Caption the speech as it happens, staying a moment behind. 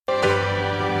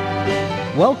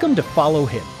Welcome to Follow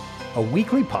Him, a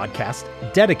weekly podcast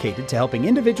dedicated to helping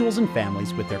individuals and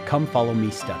families with their Come Follow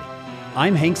Me study.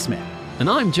 I'm Hank Smith. And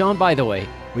I'm John By the Way.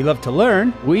 We love to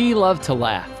learn. We love to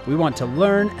laugh. We want to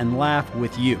learn and laugh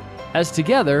with you. As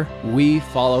together, we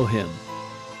follow Him.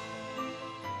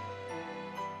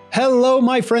 Hello,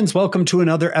 my friends. Welcome to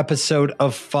another episode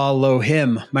of Follow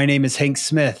Him. My name is Hank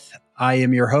Smith. I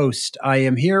am your host. I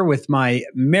am here with my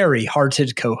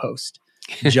merry-hearted co-host,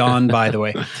 John By the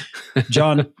Way.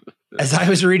 John, as I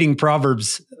was reading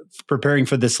Proverbs, preparing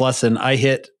for this lesson, I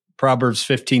hit Proverbs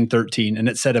 15:13, and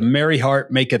it said, "A merry heart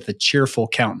maketh a cheerful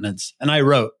countenance." And I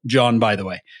wrote, John By the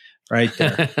Way, right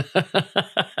there.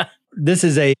 This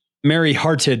is a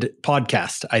merry-hearted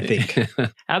podcast, I think.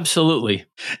 Absolutely.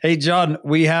 Hey, John,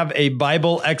 we have a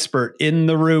Bible expert in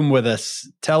the room with us.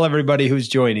 Tell everybody who's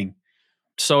joining.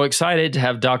 So excited to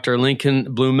have Dr.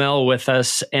 Lincoln Blumell with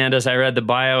us. And as I read the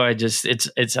bio,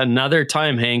 it's another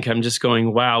time, Hank, I'm just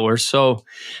going, wow, we're so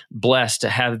blessed to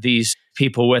have these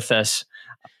people with us.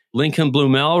 Lincoln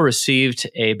Blumell received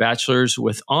a bachelor's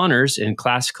with honors in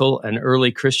classical and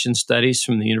early Christian studies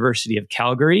from the University of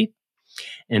Calgary,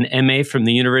 an MA from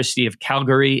the University of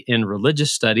Calgary in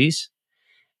religious studies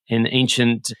in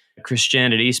ancient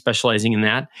Christianity, specializing in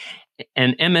that,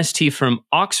 an MST from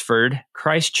Oxford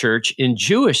Christ Church in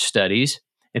Jewish studies,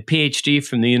 a PhD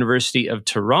from the University of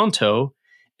Toronto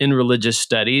in religious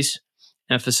studies,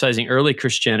 emphasizing early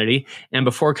Christianity. And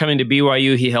before coming to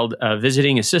BYU, he held a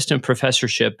visiting assistant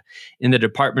professorship in the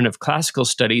Department of Classical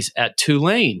Studies at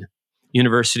Tulane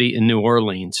University in New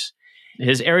Orleans.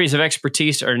 His areas of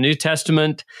expertise are New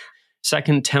Testament,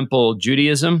 Second Temple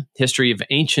Judaism, history of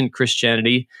ancient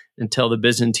Christianity until the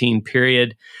Byzantine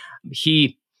period.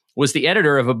 He was the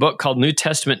editor of a book called New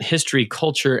Testament History,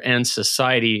 Culture, and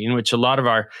Society, in which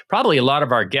probably a lot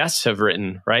of our guests have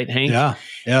written, right, Hank?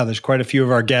 Yeah, there's quite a few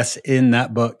of our guests in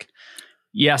that book.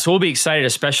 Yeah, so we'll be excited,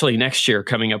 especially next year,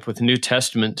 coming up with New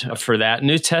Testament for that.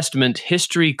 New Testament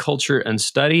History, Culture, and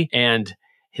Study. And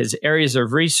his areas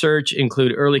of research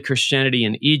include early Christianity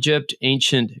in Egypt,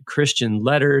 ancient Christian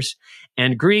letters,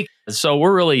 and Greek. So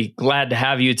we're really glad to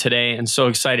have you today and so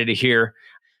excited to hear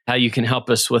how you can help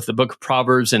us with the book of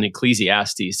Proverbs and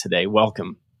Ecclesiastes today.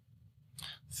 Welcome.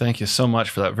 Thank you so much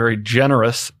for that very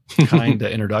generous, kind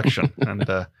introduction.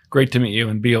 And great to meet you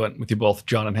and be with you both,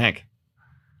 John and Hank.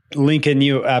 Lincoln,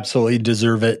 you absolutely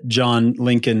deserve it. John,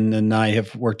 Lincoln, and I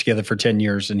have worked together for 10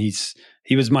 years, and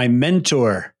he was my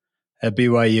mentor at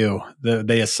BYU.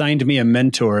 They assigned me a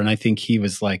mentor, and I think he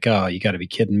was like, "Oh, you got to be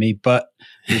kidding me." But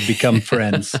we've become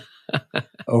friends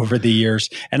over the years.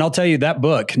 And I'll tell you, that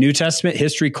book, New Testament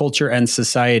History, Culture, and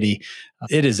Society,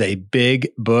 it is a big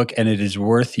book, and it is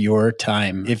worth your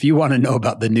time. If you want to know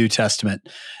about the New Testament,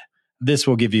 this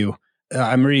will give you,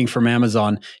 I'm reading from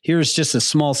Amazon. Here's just a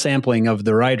small sampling of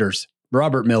the writers: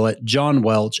 Robert Millett, John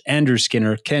Welch, Andrew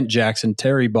Skinner, Kent Jackson,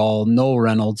 Terry Ball, Noel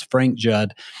Reynolds, Frank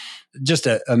Judd, just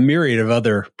a myriad of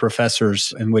other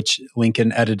professors in which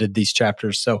Lincoln edited these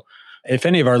chapters. So if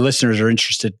any of our listeners are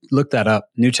interested, look that up.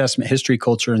 New Testament History,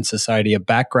 Culture, and Society, a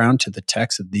background to the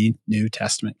text of the New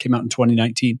Testament. Came out in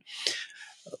 2019.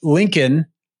 Lincoln,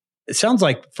 it sounds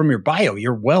like from your bio,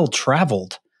 you're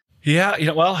well-traveled. Yeah,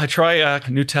 well, I try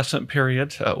New Testament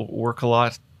period, work a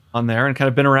lot on there, and kind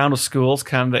of been around with schools,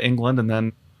 Canada, England, and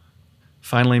then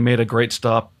finally made a great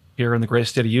stop here in the great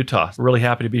state of Utah. Really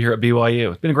happy to be here at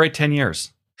BYU. It's been a great 10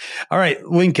 years. All right,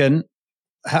 Lincoln,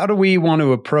 how do we want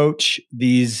to approach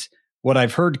these, what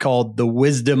I've heard called the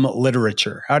wisdom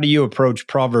literature? How do you approach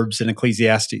Proverbs and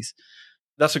Ecclesiastes?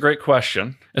 That's a great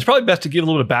question. It's probably best to give a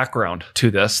little bit of background to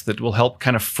this that will help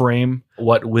kind of frame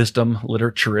what wisdom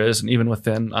literature is, and even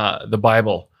within the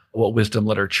Bible, what wisdom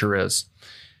literature is.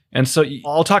 And so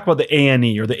I'll talk about the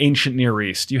ANE, or the ancient Near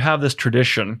East. You have this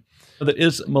tradition that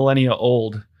is millennia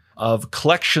old of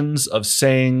collections of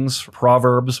sayings,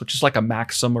 proverbs, which is like a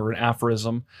maxim or an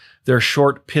aphorism. They're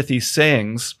short, pithy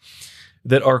sayings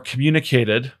that are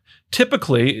communicated.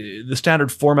 Typically, the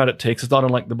standard format it takes is not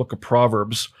unlike the book of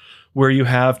Proverbs, where you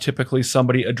have typically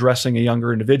somebody addressing a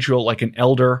younger individual, like an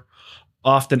elder,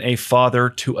 often a father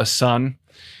to a son.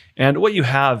 And what you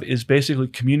have is basically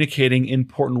communicating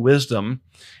important wisdom,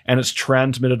 and it's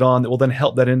transmitted on that will then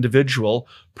help that individual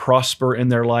prosper in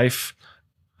their life,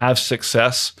 have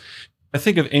success. I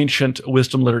think of ancient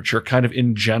wisdom literature kind of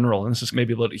in general, and this is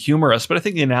maybe a little humorous, but I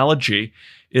think the analogy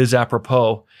is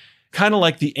apropos, kind of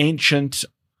like the ancient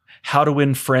how to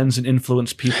win friends and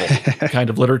influence people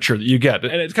kind of literature that you get.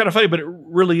 And it's kind of funny, but it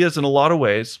really is in a lot of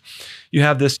ways. You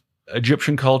have this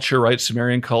Egyptian culture, right?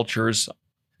 Sumerian cultures,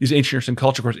 these ancient Eastern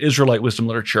culture, of course, Israelite wisdom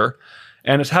literature,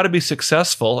 and it's how to be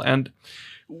successful. And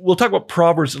We'll talk about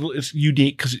Proverbs. It's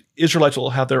unique because Israelites will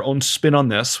have their own spin on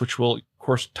this, which will, of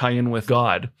course, tie in with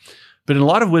God. But in a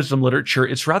lot of wisdom literature,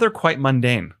 it's rather quite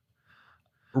mundane,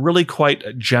 really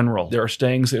quite general. There are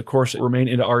sayings that, of course, remain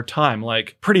into our time,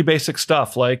 like pretty basic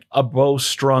stuff, like a bow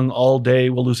strung all day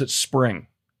will lose its spring.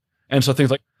 And so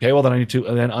things like, okay, well, then I need to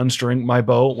then unstring my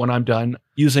bow when I'm done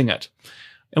using it.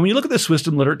 And when you look at this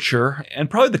wisdom literature, and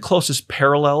probably the closest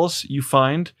parallels you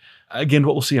find, again,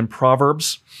 what we'll see in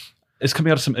Proverbs, is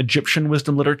coming out of some Egyptian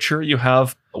wisdom literature. You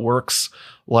have works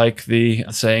like the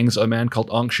sayings of a man called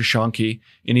Ankh Shoshanki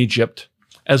in Egypt,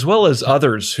 as well as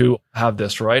others who have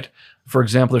this, right? For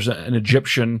example, there's an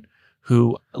Egyptian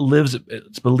who lives,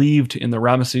 it's believed, in the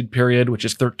Ramessid period, which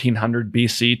is 1300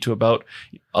 BC to about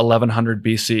 1100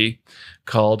 BC,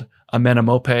 called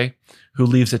Amenemope, who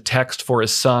leaves a text for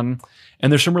his son.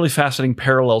 And there's some really fascinating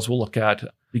parallels we'll look at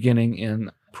beginning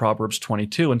in Proverbs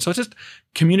 22. And so it's just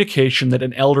communication that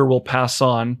an elder will pass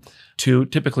on to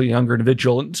typically a younger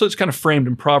individual. And so it's kind of framed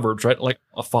in Proverbs, right? Like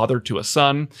a father to a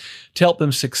son, to help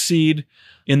them succeed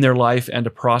in their life and to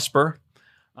prosper.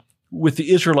 With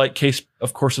the Israelite case,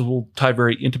 of course, it will tie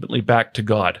very intimately back to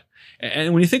God.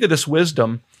 And when you think of this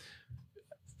wisdom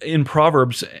in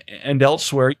Proverbs and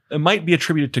elsewhere, it might be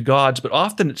attributed to gods, but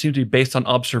often it seems to be based on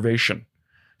observation.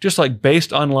 Just like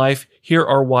based on life, here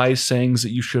are wise sayings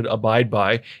that you should abide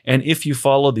by. And if you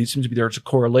follow these, seems to be there's a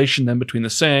correlation then between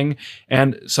the saying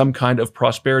and some kind of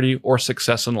prosperity or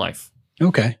success in life.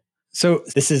 Okay. So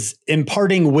this is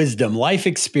imparting wisdom, life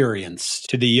experience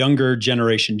to the younger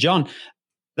generation. John,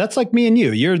 that's like me and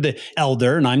you. You're the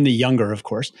elder and I'm the younger, of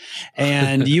course.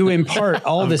 And you impart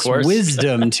all this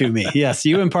wisdom to me. Yes,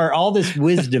 you impart all this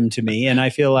wisdom to me. And I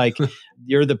feel like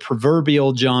you're the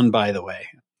proverbial John, by the way.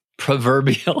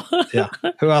 Proverbial. Yeah.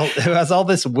 Who has all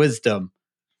this wisdom.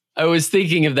 I was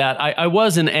thinking of that. I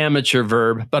was an amateur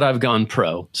verb, but I've gone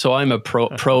pro. So I'm a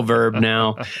pro verb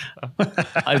now.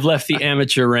 I've left the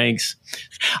amateur ranks.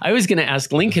 I was going to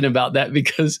ask Lincoln about that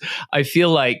because I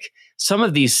feel like some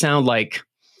of these sound like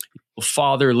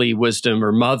fatherly wisdom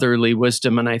or motherly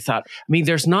wisdom. And I thought,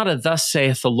 there's not a thus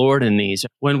saith the Lord in these.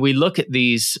 When we look at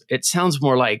these, it sounds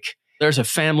more like there's a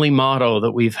family motto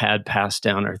that we've had passed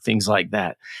down or things like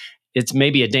that. It's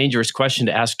maybe a dangerous question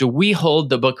to ask. Do we hold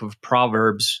the book of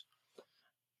Proverbs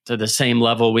to the same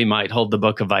level we might hold the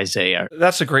book of Isaiah?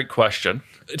 That's a great question.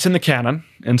 It's in the canon.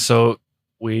 And so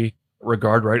we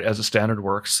regard, right, as the standard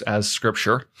works, as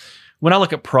scripture. When I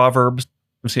look at Proverbs,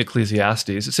 we see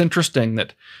Ecclesiastes, it's interesting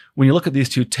that when you look at these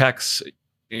two texts,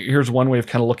 here's one way of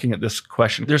kind of looking at this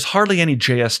question. There's hardly any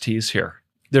JSTs here.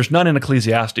 There's none in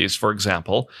Ecclesiastes, for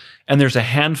example, and there's a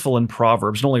handful in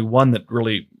Proverbs, and only one that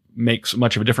really makes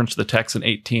much of a difference to the text in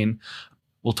 18.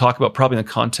 We'll talk about probably in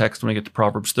the context when we get to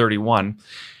Proverbs 31.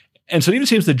 And so it even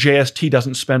seems the JST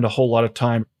doesn't spend a whole lot of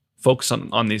time focusing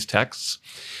on these texts.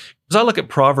 As I look at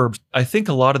Proverbs, I think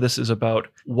a lot of this is about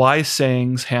wise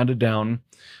sayings handed down.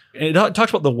 And it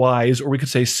talks about the wise, or we could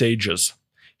say sages.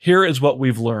 Here is what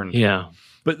we've learned. Yeah.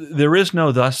 But there is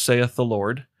no thus saith the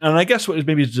Lord. And I guess what is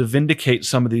maybe to vindicate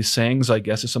some of these sayings, I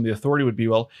guess, is some of the authority would be,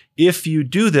 well, if you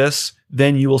do this,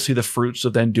 then you will see the fruits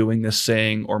of then doing this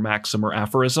saying or maxim or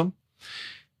aphorism.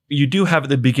 You do have at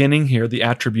the beginning here the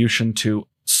attribution to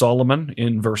Solomon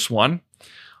in verse 1.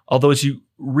 Although as you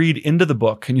read into the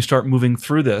book and you start moving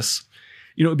through this,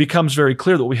 it becomes very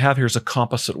clear that what we have here is a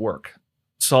composite work.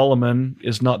 Solomon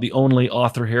is not the only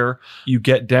author here. You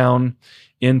get down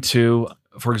into,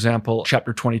 for example,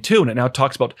 chapter 22, and it now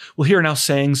talks about, well, here are now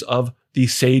sayings of the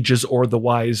sages or the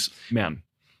wise men.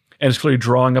 And it's clearly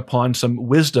drawing upon some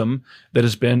wisdom that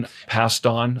has been passed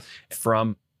on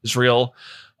from Israel.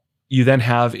 You then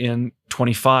have in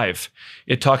 25,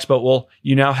 it talks about, well,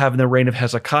 you now have in the reign of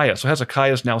Hezekiah. So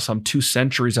Hezekiah is now some 2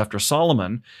 centuries after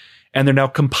Solomon, and they're now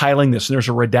compiling this, and there's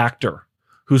a redactor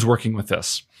who's working with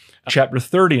this. Chapter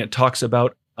 30, it talks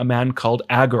about a man called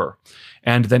Agur.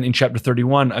 And then in chapter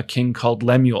 31, a king called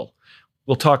Lemuel.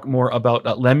 We'll talk more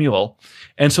about Lemuel.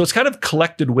 And so it's kind of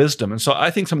collected wisdom. And so I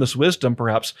think some of this wisdom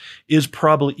perhaps is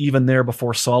probably even there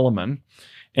before Solomon.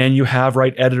 And you have,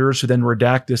 right, editors who then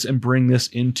redact this and bring this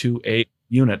into a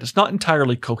unit. It's not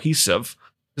entirely cohesive.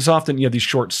 There's often you have these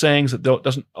short sayings that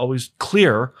doesn't always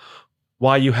clear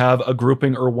why you have a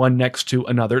grouping or one next to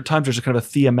another. At times there's a kind of a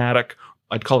thematic,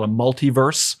 I'd call it a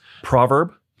multiverse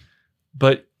proverb.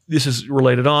 But this is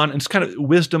related on, and it's kind of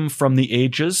wisdom from the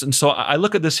ages. And so I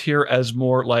look at this here as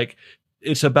more like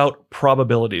it's about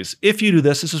probabilities. If you do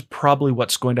this, this is probably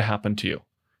what's going to happen to you.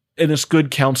 And it's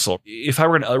good counsel. If I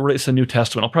were going to release the New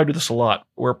Testament, I'll probably do this a lot,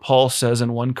 where Paul says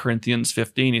in 1 Corinthians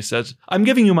 15, he says, I'm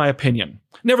giving you my opinion.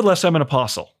 Nevertheless, I'm an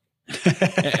apostle.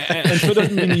 And so it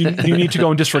doesn't mean you need to go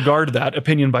and disregard that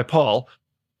opinion by Paul.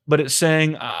 but it's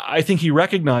saying, I think he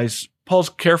recognized, Paul's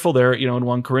careful there, in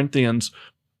 1 Corinthians,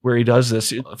 where he does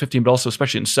this, 15, but also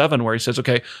especially in 7, where he says,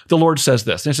 okay, the Lord says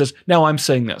this. And he says, now I'm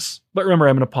saying this. But remember,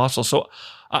 I'm an apostle. So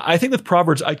I think with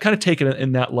Proverbs, I kind of take it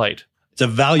in that light. It's a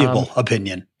valuable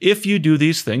opinion. If you do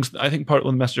these things, I think part of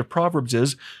the message of Proverbs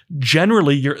is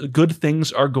generally your good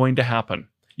things are going to happen.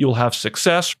 You'll have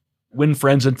success, win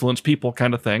friends, influence people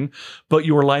kind of thing, but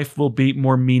your life will be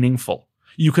more meaningful.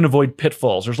 You can avoid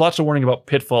pitfalls. There's lots of warning about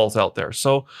pitfalls out there.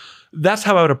 So that's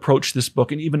how I would approach this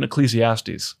book, and even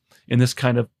Ecclesiastes in this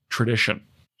kind of tradition.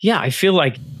 Yeah, I feel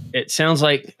like it sounds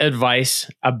like advice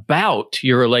about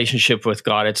your relationship with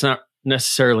God. It's not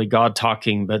necessarily God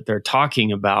talking, but they're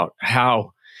talking about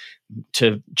how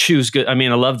to choose good. I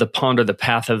mean, I love the ponder the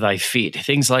path of thy feet,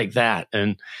 things like that,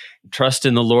 and trust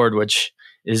in the Lord, which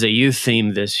is a youth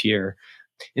theme this year.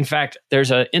 In fact,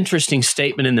 there's an interesting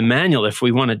statement in the manual. If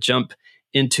we want to jump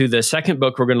into the second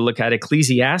book, we're going to look at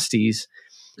Ecclesiastes.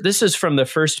 This is from the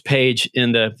first page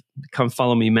in the Come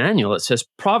Follow Me manual. It says,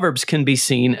 Proverbs can be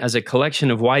seen as a collection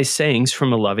of wise sayings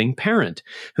from a loving parent,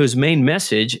 whose main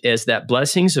message is that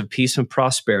blessings of peace and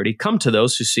prosperity come to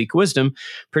those who seek wisdom,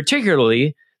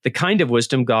 particularly the kind of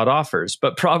wisdom God offers.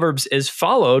 But Proverbs is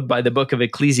followed by the book of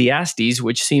Ecclesiastes,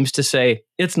 which seems to say,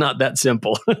 it's not that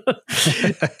simple.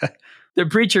 The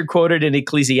preacher quoted in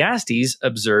Ecclesiastes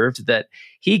observed that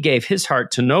he gave his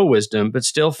heart to know wisdom, but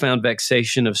still found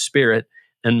vexation of spirit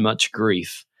and much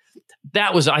grief.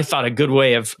 That was, I thought, a good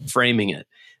way of framing it.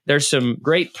 There's some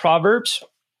great proverbs.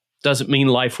 Doesn't mean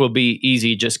life will be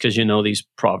easy just because you know these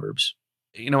proverbs.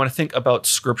 When I think about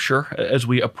scripture as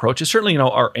we approach it, certainly,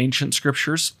 our ancient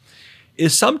scriptures,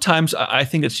 is sometimes I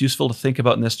think it's useful to think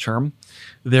about in this term,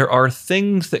 there are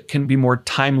things that can be more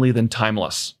timely than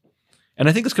timeless. And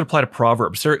I think this could apply to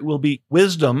Proverbs. There will be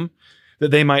wisdom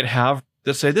that they might have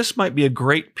that say, this might be a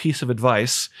great piece of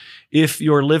advice if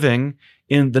you're living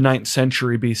in the 9th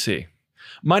century BC.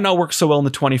 Might not work so well in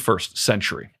the 21st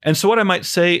century. And so what I might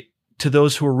say to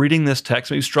those who are reading this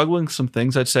text, maybe struggling with some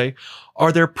things, I'd say,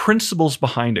 are there principles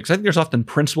behind it? Because I think there's often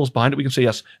principles behind it. We can say,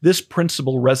 yes, this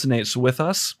principle resonates with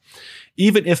us,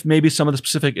 even if maybe some of the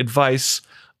specific advice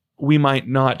we might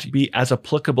not be as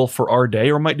applicable for our day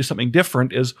or might do something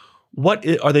different. Is what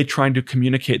are they trying to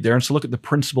communicate there? And so look at the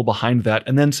principle behind that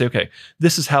and then say, okay,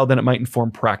 this is how then it might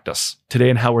inform practice today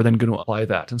and how we're then going to apply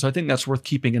that. And so I think that's worth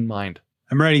keeping in mind.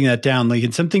 I'm writing that down,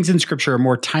 Lincoln. Some things in Scripture are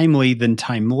more timely than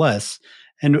timeless.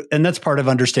 And that's part of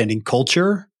understanding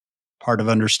culture, part of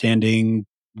understanding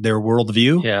their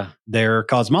worldview, their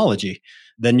cosmology.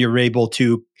 Then you're able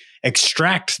to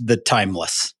extract the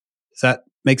timeless. Does that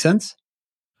make sense?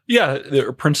 Yeah, there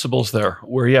are principles there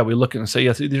where, we look and say,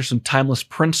 yes, there's some timeless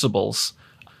principles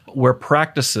where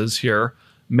practices here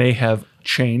may have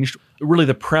changed. Really,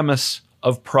 the premise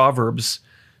of Proverbs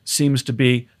seems to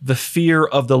be the fear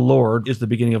of the Lord is the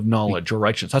beginning of knowledge or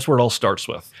righteousness. That's where it all starts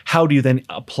with. How do you then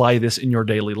apply this in your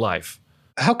daily life?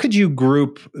 How could you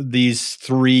group these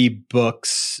 3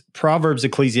 books, Proverbs,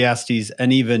 Ecclesiastes,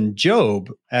 and even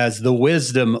Job, as the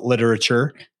wisdom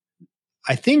literature?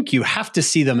 I think you have to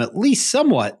see them at least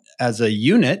somewhat as a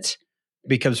unit,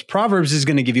 because Proverbs is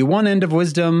going to give you one end of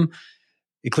wisdom.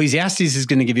 Ecclesiastes is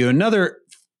going to give you another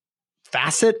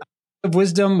facet of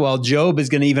wisdom, while Job is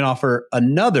going to even offer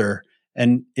another.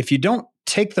 And if you don't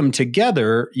take them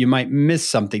together, you might miss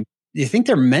something. Do you think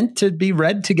they're meant to be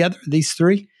read together, these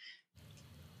 3?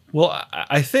 Well,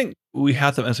 I think we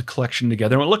have them as a collection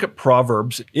together. When we look at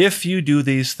Proverbs, if you do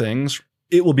these things,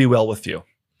 it will be well with you.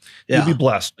 You'll be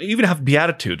blessed. You even have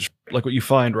beatitudes, like what you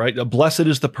find, right? Blessed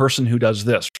is the person who does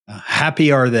this.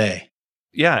 Happy are they.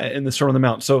 Yeah, in the Sermon on the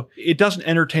Mount. So it doesn't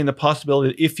entertain the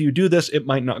possibility that if you do this, it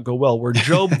might not go well. Where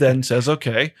Job then says,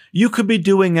 okay, you could be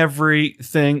doing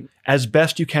everything as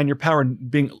best you can, your power,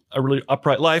 and being a really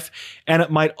upright life, and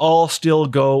it might all still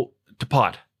go to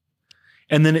pot.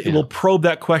 And then it will probe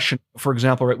that question. For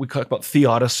example, right, we talk about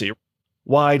theodicy.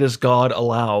 Why does God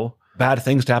allow bad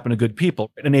things to happen to good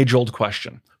people? An age-old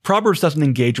question. Proverbs doesn't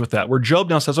engage with that, where Job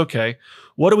now says, okay,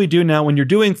 what do we do now when you're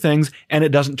doing things and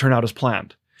it doesn't turn out as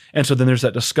planned? And so then there's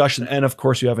that discussion. And of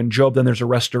course, you have in Job, then there's a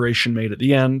restoration made at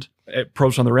the end. It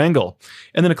probes on their angle.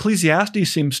 And then Ecclesiastes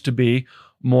seems to be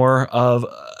more of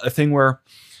a thing where,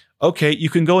 okay, you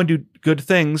can go and do good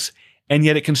things, and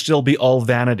yet it can still be all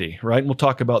vanity, right? And we'll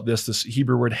talk about this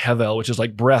Hebrew word hevel, which is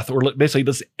like breath, or basically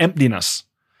this emptiness.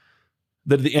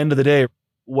 That at the end of the day,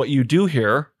 what you do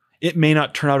here, it may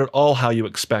not turn out at all how you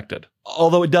expected.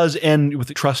 Although it does end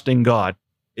with trusting God.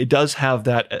 It does have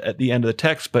that at the end of the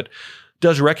text, but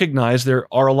does recognize there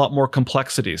are a lot more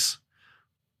complexities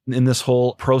in this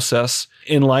whole process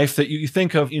in life that you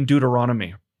think of in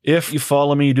Deuteronomy. If you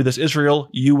follow me, you do this, Israel,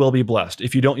 you will be blessed.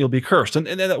 If you don't, you'll be cursed. And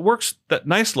that works that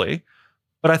nicely.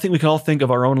 But I think we can all think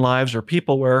of our own lives or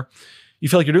people where you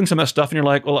feel like you're doing some of that stuff and you're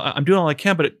like, well, I'm doing all I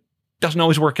can, but it doesn't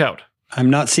always work out. I'm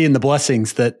not seeing the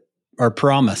blessings that are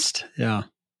promised. Yeah.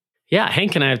 Yeah,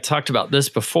 Hank and I have talked about this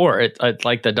before.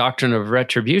 Like the doctrine of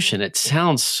retribution. It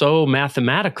sounds so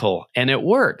mathematical, and it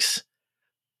works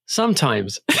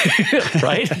sometimes,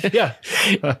 right? Yeah.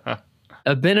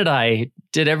 Abinadi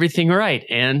did everything right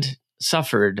and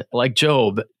suffered like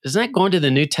Job. Isn't that going to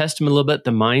the New Testament a little bit,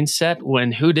 the mindset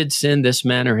when who did sin, this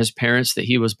man or his parents, that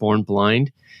he was born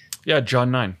blind? Yeah,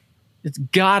 John 9. It's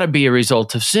got to be a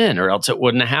result of sin, or else it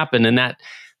wouldn't have happened. And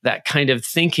that kind of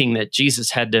thinking that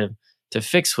Jesus had to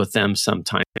fix with them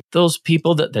sometime. Those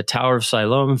people that the Tower of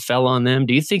Siloam fell on them,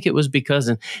 do you think it was because,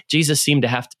 and Jesus seemed to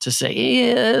have to say,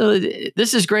 yeah,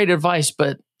 this is great advice,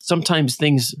 but sometimes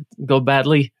things go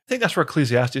badly? I think that's where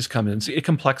Ecclesiastes comes in. See, it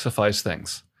complexifies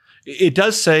things. It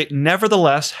does say,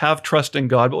 nevertheless, have trust in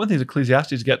God. But one of the things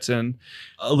Ecclesiastes gets in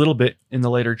a little bit in the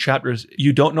later chapters,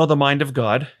 you don't know the mind of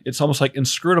God. It's almost like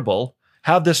inscrutable.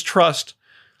 Have this trust.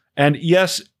 And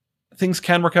yes, things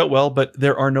can work out well, but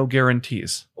there are no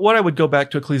guarantees. What I would go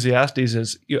back to Ecclesiastes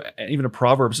is, even to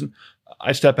Proverbs, and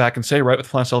I step back and say, right with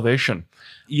plan of salvation,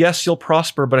 yes, you'll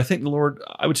prosper, but I think the Lord,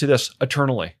 I would say this,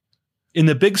 eternally. In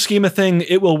the big scheme of thing,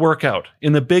 it will work out.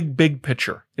 In the big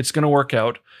picture, it's going to work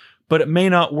out, but it may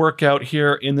not work out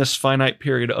here in this finite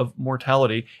period of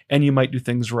mortality, and you might do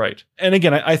things right. And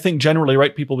again, I think generally,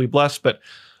 right, people will be blessed, but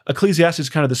Ecclesiastes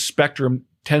kind of the spectrum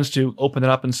tends to open it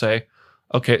up and say,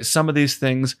 okay, some of these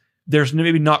things, there's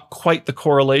maybe not quite the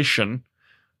correlation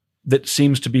that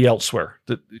seems to be elsewhere,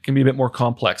 that it can be a bit more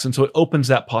complex. And so it opens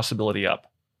that possibility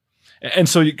up. And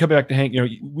so you come back to Hank,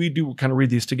 we do kind of read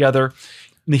these together.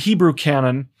 In the Hebrew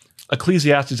canon,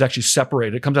 Ecclesiastes is actually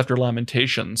separated. It comes after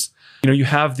Lamentations. You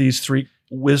have these three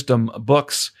wisdom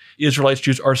books. Israelites,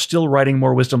 Jews are still writing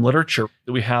more wisdom literature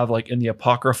that we have like in the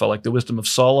Apocrypha, like the Wisdom of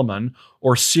Solomon,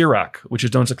 or Sirach, which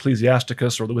is known as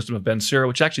Ecclesiasticus, or the Wisdom of Ben Sira,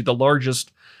 which is actually the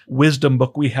largest wisdom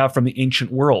book we have from the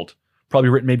ancient world, probably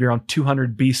written maybe around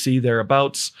 200 BC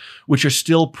thereabouts, which are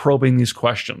still probing these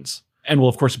questions and will,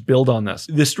 of course, build on this.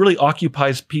 This really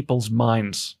occupies people's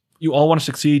minds. You all want to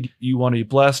succeed. You want to be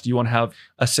blessed. You want to have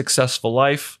a successful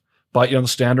life by the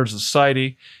standards of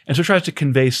society. And so it tries to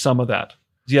convey some of that.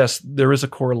 Yes, there is a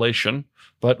correlation,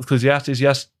 but Ecclesiastes,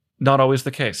 yes, not always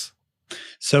the case.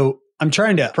 So I'm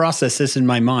trying to process this in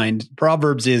my mind.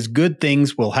 Proverbs is good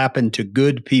things will happen to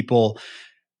good people.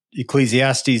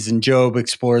 Ecclesiastes and Job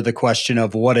explore the question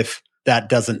of what if that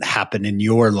doesn't happen in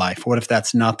your life? What if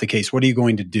that's not the case? What are you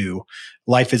going to do?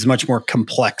 Life is much more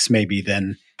complex maybe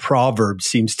than Proverbs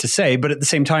seems to say, but at the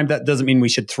same time, that doesn't mean we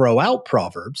should throw out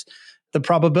Proverbs. The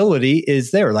probability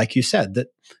is there, like you said, that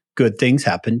good things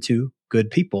happen to good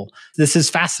people. This is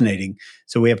fascinating.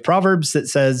 So we have Proverbs that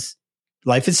says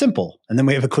life is simple. And then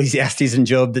we have Ecclesiastes and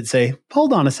Job that say,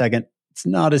 hold on a second. It's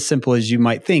not as simple as you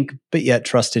might think, but yet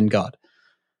trust in God.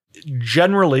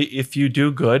 Generally, if you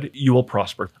do good, you will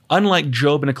prosper. Unlike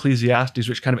Job and Ecclesiastes,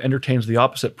 which kind of entertains the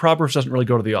opposite, Proverbs doesn't really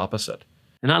go to the opposite.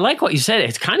 And I like what you said.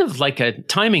 It's kind of like a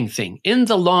timing thing. In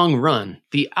the long run,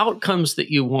 the outcomes that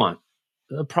you want,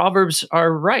 the Proverbs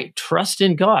are right. Trust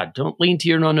in God. Don't lean to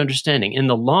your own understanding. In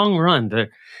the long run, there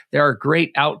are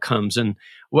great outcomes. And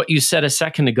what you said a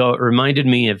second ago, it reminded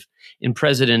me of in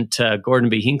President Gordon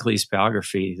B. Hinckley's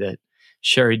biography that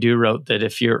Sherry Dew wrote, that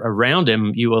if you're around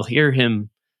him, you will hear him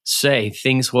say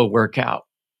things will work out.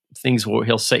 He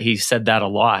said that a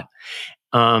lot.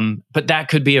 But that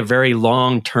could be a very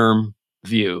long-term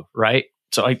view, right?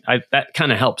 So I that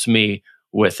kind of helps me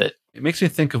with it. It makes me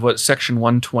think of what section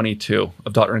 122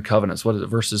 of Doctrine and Covenants, what is it,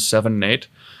 verses 7 and 8,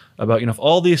 about, if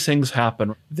all these things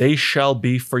happen, they shall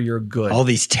be for your good. All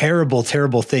these terrible,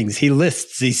 terrible things. He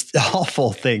lists these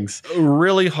awful things.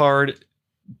 Really hard,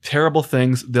 terrible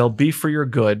things. They'll be for your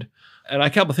good. And I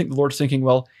can't but think the Lord's thinking,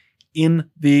 well, in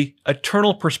the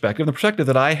eternal perspective, the perspective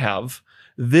that I have,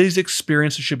 these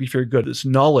experiences should be for your good. This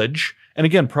knowledge, and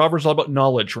again, Proverbs is all about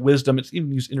knowledge, wisdom. It's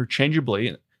even used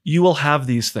interchangeably. You will have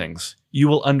these things. You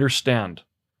will understand.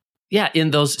 Yeah,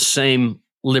 in those same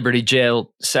Liberty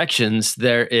Jail sections,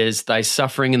 there is thy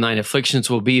suffering and thine afflictions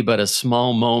will be but a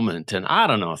small moment. And I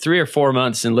don't know, 3 or 4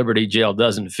 months in Liberty Jail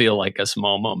doesn't feel like a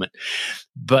small moment,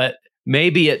 but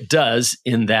maybe it does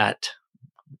in that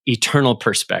eternal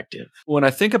perspective. When I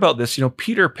think about this,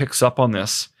 Peter picks up on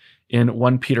this in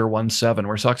 1 Peter 1:7,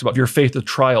 where he talks about your faith with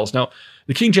trials. Now,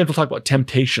 the King James will talk about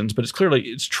temptations, but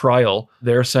it's trial.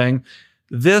 They're saying,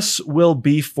 this will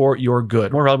be for your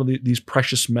good. More relevantly, these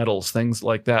precious metals, things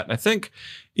like that. And I think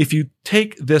if you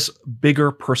take this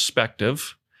bigger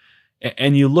perspective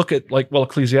And you look at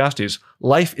Ecclesiastes,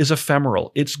 life is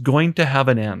ephemeral. It's going to have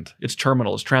an end. It's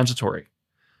terminal, it's transitory.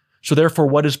 So therefore,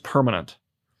 what is permanent?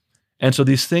 And so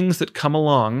these things that come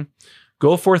along,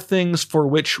 go for things for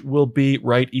which will be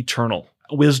eternal.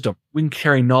 Wisdom. We can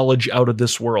carry knowledge out of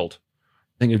this world.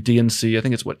 Think of D&C, I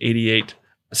think it's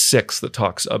 88:6 that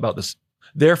talks about this.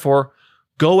 Therefore,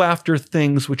 go after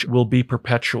things which will be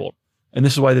perpetual. And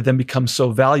this is why they then become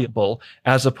so valuable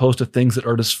as opposed to things that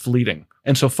are just fleeting.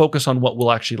 And so focus on what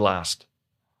will actually last.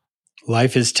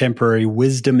 Life is temporary.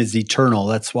 Wisdom is eternal.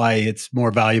 That's why it's more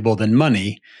valuable than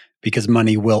money, because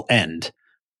money will end,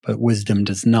 but wisdom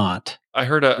does not. I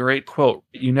heard a great quote.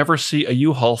 You never see a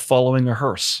U-Haul following a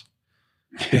hearse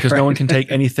because no one can take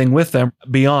anything with them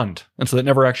beyond. And so that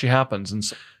never actually happens. And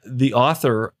so the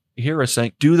author here is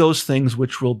saying, do those things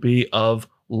which will be of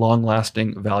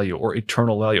long-lasting value or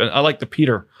eternal value. And I like the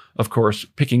Peter, of course,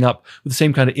 picking up with the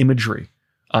same kind of imagery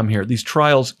here. These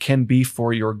trials can be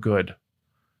for your good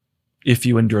if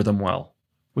you endure them well,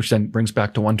 which then brings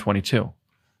back to 122.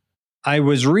 I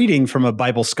was reading from a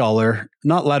Bible scholar,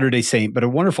 not Latter-day Saint, but a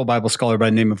wonderful Bible scholar by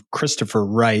the name of Christopher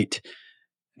Wright.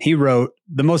 He wrote,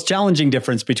 the most challenging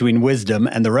difference between wisdom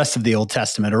and the rest of the Old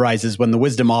Testament arises when the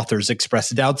wisdom authors express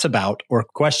doubts about or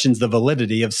questions the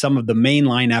validity of some of the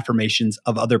mainline affirmations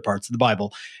of other parts of the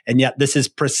Bible. And yet this is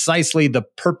precisely the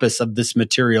purpose of this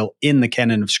material in the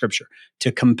canon of Scripture,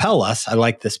 to compel us, I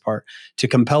like this part, to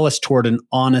compel us toward an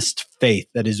honest faith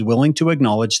that is willing to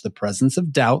acknowledge the presence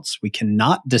of doubts we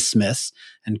cannot dismiss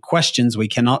and questions we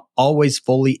cannot always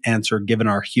fully answer given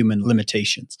our human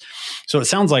limitations. So it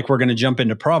sounds like we're going to jump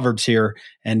into Proverbs here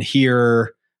and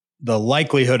hear the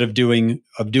likelihood of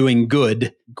doing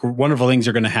good. Wonderful things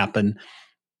are going to happen.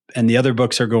 And the other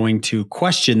books are going to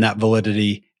question that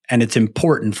validity. And it's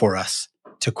important for us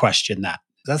to question that.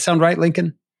 Does that sound right,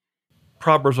 Lincoln?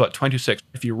 Proverbs 26.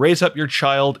 If you raise up your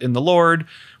child in the Lord,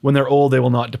 when they're old, they will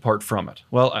not depart from it.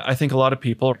 Well, I think a lot of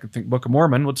people, I think Book of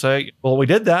Mormon would say, well, we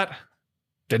did that.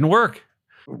 Didn't work.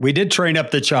 We did train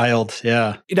up the child.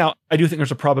 Yeah. Now, I do think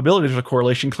there's a probability, there's a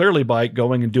correlation clearly by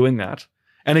going and doing that.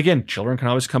 And again, children can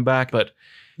always come back, but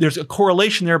there's a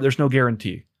correlation there, but there's no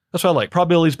guarantee. That's what I like.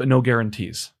 Probabilities, but no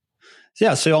guarantees.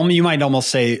 Yeah. So you might almost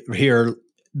say here,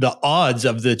 the odds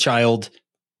of the child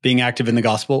being active in the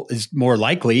gospel is more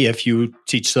likely if you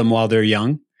teach them while they're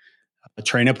young.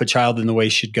 Train up a child in the way he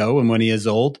should go, and when he is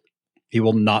old, he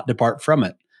will not depart from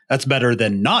it. That's better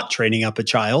than not training up a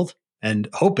child and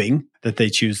hoping that they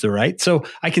choose the right. So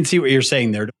I can see what you're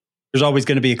saying there. There's always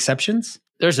going to be exceptions.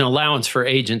 There's an allowance for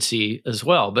agency as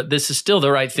well, but this is still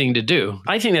the right thing to do.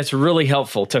 I think that's really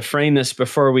helpful to frame this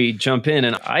before we jump in,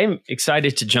 and I'm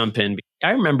excited to jump in. I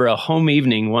remember a home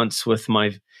evening once with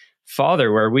my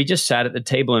father where we just sat at the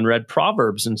table and read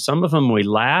Proverbs, and some of them we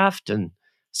laughed, and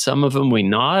some of them we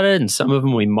nodded, and some of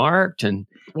them we marked. And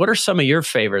what are some of your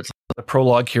favorites? The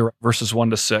prologue here, verses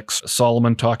 1-6,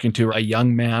 Solomon talking to a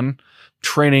young man,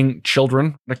 training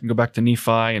children. I can go back to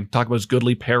Nephi and talk about his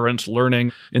goodly parents,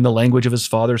 learning in the language of his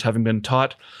fathers, having been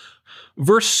taught.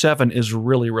 Verse 7 is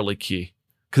really, really key,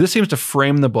 because this seems to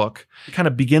frame the book. It kind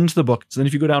of begins the book. So then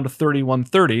if you go down to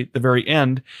 31:30, the very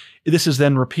end, this is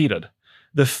then repeated.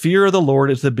 The fear of the Lord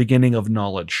is the beginning of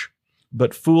knowledge,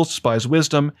 but fools despise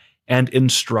wisdom and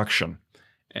instruction.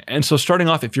 And so starting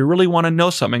off, if you really want to know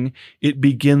something, it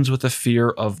begins with the fear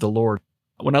of the Lord.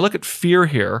 When I look at fear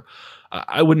here,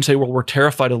 I wouldn't say, well, we're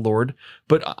terrified of the Lord,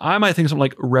 but I might think something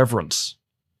like reverence,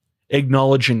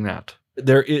 acknowledging that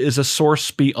there is a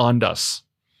source beyond us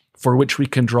for which we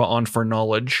can draw on for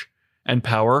knowledge and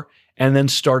power, and then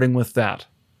starting with that.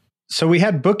 So we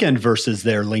had bookend verses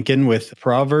there, Lincoln, with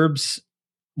Proverbs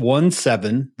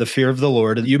 1:7, the fear of the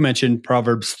Lord. You mentioned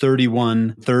Proverbs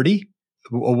 31:30,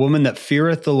 a woman that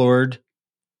feareth the Lord,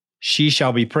 she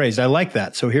shall be praised. I like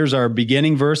that. So here's our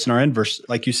beginning verse and our end verse.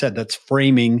 Like you said, that's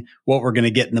framing what we're going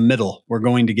to get in the middle. We're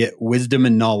going to get wisdom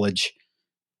and knowledge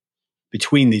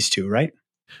between these two, right?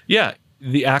 Yeah,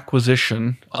 the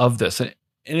acquisition of this. And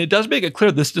it does make it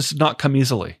clear this does not come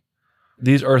easily.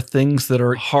 These are things that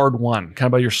are hard won, kind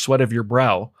of by your sweat of your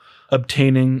brow,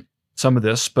 obtaining some of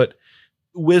this. But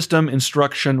wisdom,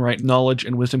 instruction, right? Knowledge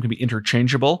and wisdom can be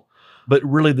interchangeable, but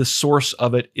really the source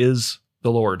of it is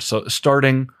the Lord. So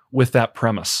starting with that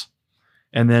premise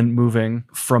and then moving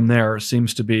from there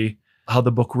seems to be how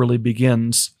the book really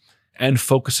begins, and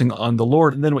focusing on the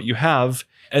Lord. And then what you have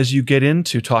as you get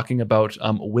into talking about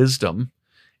wisdom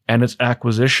and its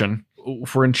acquisition,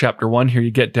 for in chapter 1 here,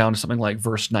 you get down to something like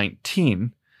verse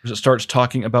 19, as it starts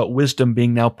talking about wisdom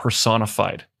being now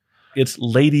personified. It's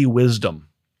Lady Wisdom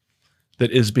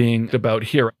that is being about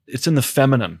here. It's in the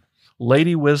feminine.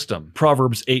 Lady Wisdom.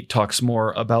 Proverbs 8 talks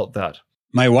more about that.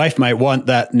 My wife might want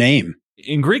that name.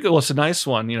 In Greek, well, it's a nice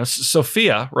one.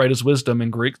 Sophia, right, is wisdom in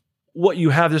Greek. What you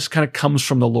have, this kind of comes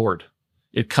from the Lord.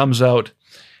 It comes out,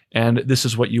 and this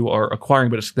is what you are acquiring,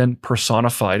 but it's then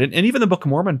personified. And even the Book of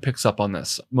Mormon picks up on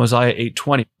this. Mosiah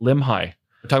 8:20, Limhi,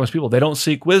 talking with people, they don't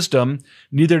seek wisdom,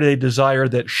 neither do they desire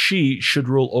that she should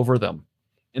rule over them.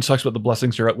 And talks about the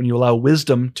blessings are out when you allow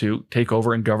wisdom to take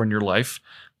over and govern your life.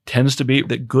 Tends to be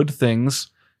that good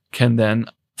things can then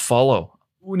follow.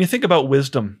 When you think about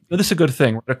wisdom, this is a good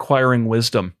thing, acquiring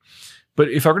wisdom. But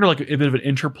if I'm going to a bit of an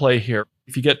interplay here,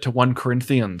 if you get to 1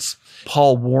 Corinthians,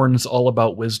 Paul warns all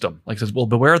about wisdom. Says, well,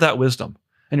 beware that wisdom.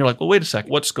 And you're like, well, wait a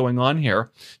second, what's going on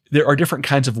here? There are different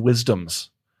kinds of wisdoms.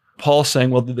 Paul's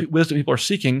saying, well, the wisdom people are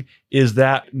seeking is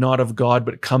that not of God,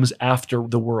 but it comes after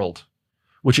the world,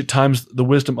 which at times the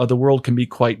wisdom of the world can be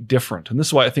quite different. And this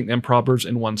is why I think then Proverbs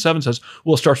in 1:7 says,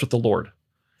 well, it starts with the Lord.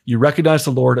 You recognize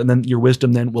the Lord, and then your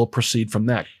wisdom then will proceed from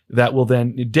that. That will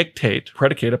then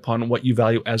predicate upon what you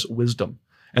value as wisdom.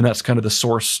 And that's kind of the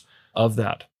source of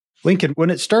that. Lincoln, when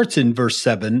it starts in verse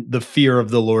 7, the fear of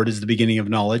the Lord is the beginning of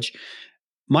knowledge.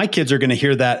 My kids are going to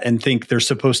hear that and think they're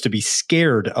supposed to be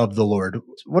scared of the Lord.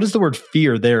 What does the word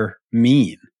fear there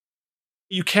mean?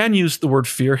 You can use the word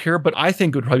fear here, but I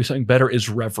think it would probably be something better is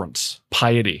reverence,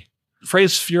 piety. The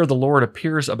phrase fear of the Lord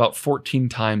appears about 14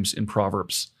 times in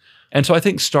Proverbs. And so I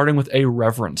think starting with a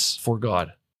reverence for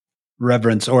God.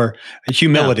 Reverence or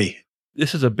humility. Yeah.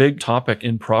 This is a big topic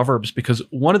in Proverbs because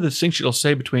one of the things you'll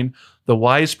say between the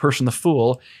wise person and the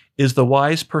fool is the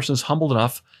wise person is humbled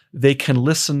enough they can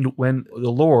listen when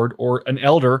the Lord or an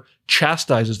elder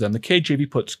chastises them. The KJV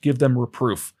puts, give them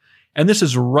reproof. And this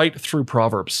is right through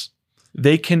Proverbs.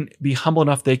 They can be humble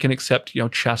enough they can accept,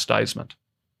 chastisement.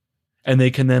 And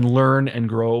they can then learn and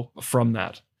grow from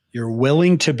that. You're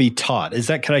willing to be taught.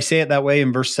 Can I say it that way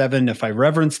in verse 7? If I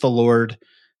reverence the Lord,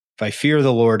 if I fear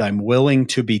the Lord, I'm willing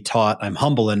to be taught. I'm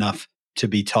humble enough to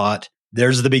be taught.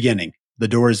 There's the beginning. The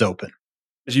door is open.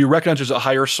 As you recognize there's a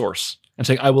higher source and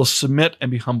saying, I will submit and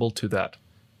be humble to that.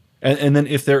 And then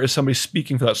if there is somebody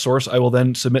speaking for that source, I will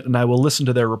then submit and I will listen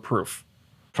to their reproof.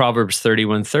 Proverbs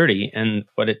 31:30. And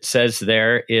what it says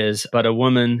there is, but a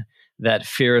woman that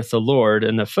feareth the Lord,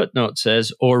 and the footnote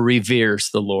says, or reveres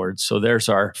the Lord. So there's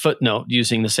our footnote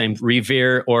using the same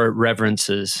revere or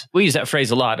reverences. We use that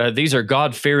phrase a lot. These are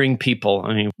God-fearing people.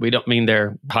 I mean, we don't mean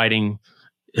they're hiding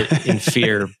in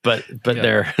fear, but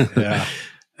they're... Yeah.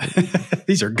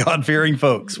 These are God-fearing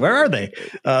folks. Where are they?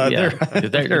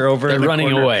 They're over. They're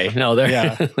running corner. Away. No,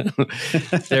 they're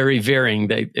they're revering.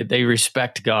 They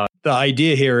respect God. The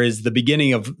idea here is the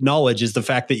beginning of knowledge is the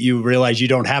fact that you realize you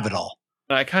don't have it all.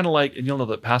 I kind of like, and you'll know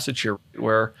the passage here,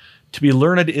 where to be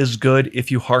learned is good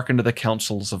if you hearken to the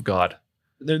counsels of God.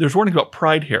 There's warning about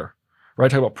pride here,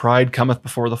 right? Talk about pride cometh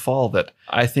before the fall. That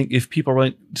I think if people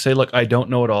really say, look, I don't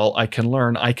know it all, I can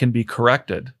learn, I can be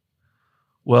corrected.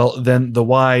 Well, then the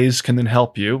wise can then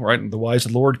help you, right? And the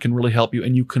wise Lord can really help you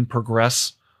and you can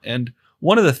progress. And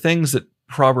one of the things that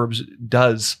Proverbs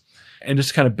does, and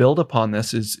just kind of build upon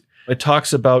this, is it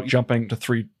talks about jumping to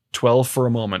 3:12 for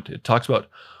a moment. It talks about,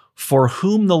 for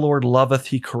whom the Lord loveth,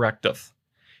 he correcteth,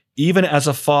 even as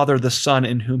a father the son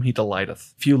in whom he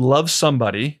delighteth. If you love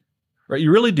somebody, right,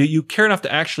 you really do, you care enough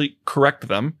to actually correct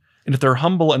them. And if they're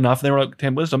humble enough, they want to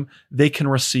obtain wisdom, they can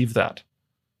receive that.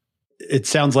 It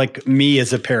sounds like me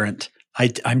as a parent.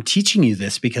 I'm teaching you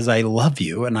this because I love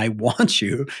you and I want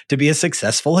you to be a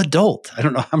successful adult. I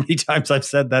don't know how many times I've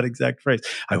said that exact phrase.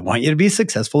 I want you to be a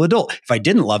successful adult. If I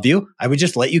didn't love you, I would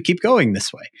just let you keep going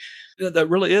this way. That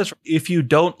really is. If you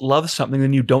don't love something,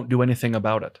 then you don't do anything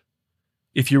about it.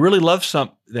 If you really love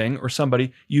something or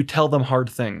somebody, you tell them hard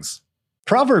things.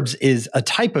 Proverbs is a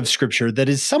type of scripture that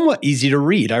is somewhat easy to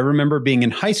read. I remember being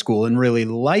in high school and really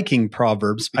liking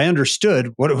Proverbs. I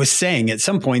understood what it was saying. At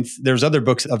some points, there's other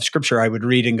books of scripture I would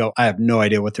read and go, I have no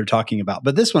idea what they're talking about.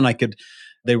 But this one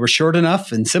they were short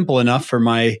enough and simple enough for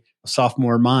my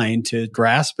sophomore mind to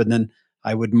grasp. And then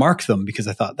I would mark them because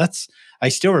I thought I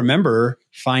still remember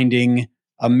finding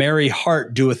a merry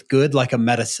heart doeth good like a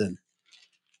medicine,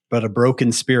 but a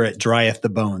broken spirit drieth the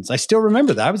bones. I still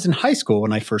remember that. I was in high school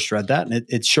when I first read that, and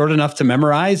it's short enough to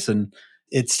memorize, and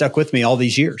it stuck with me all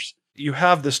these years. You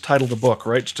have this title of the book,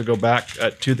 right? Just to go back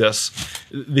to this.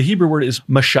 The Hebrew word is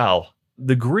mashal.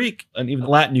 The Greek, and even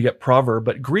Latin, you get proverb,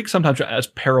 but Greek sometimes as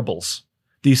parables.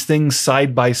 These things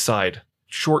side by side,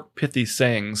 short, pithy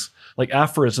sayings, like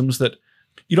aphorisms that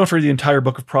you don't have to read the entire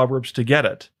book of Proverbs to get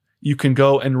it. You can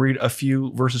go and read a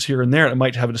few verses here and there, and it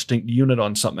might have a distinct unit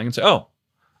on something and say, oh,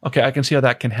 okay, I can see how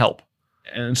that can help.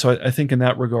 And so I think in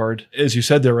that regard, as you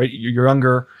said there, right, you're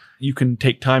younger, you can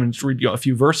take time and read a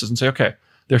few verses and say, okay,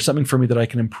 there's something for me that I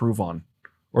can improve on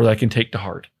or that I can take to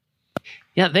heart.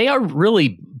 Yeah, they are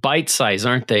really bite-sized,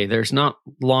 aren't they? There's not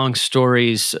long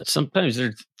stories. Sometimes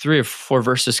there's 3 or 4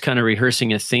 verses kind of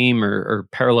rehearsing a theme or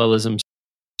parallelisms.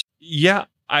 Yeah,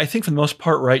 I think for the most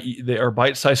part, right, they are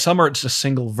bite-sized. Some are it's a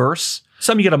single verse.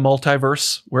 Some you get a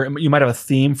multiverse where you might have a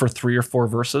theme for 3 or 4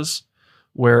 verses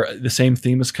where the same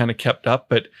theme is kind of kept up,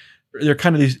 but they're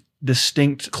kind of these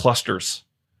distinct clusters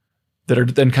that are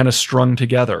then kind of strung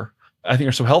together. I think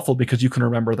are so helpful because you can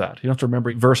remember that. You don't have to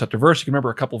remember verse after verse. You can remember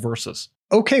a couple verses.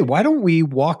 Okay, why don't we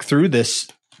walk through this?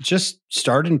 Just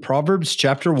start in Proverbs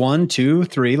chapter 1, 2,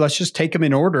 3. Let's just take them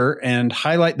in order and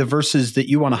highlight the verses that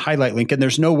you want to highlight, Lincoln.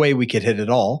 There's no way we could hit it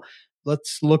all.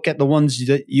 Let's look at the ones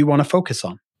that you want to focus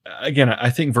on. Again,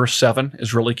 I think verse 7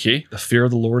 is really key. The fear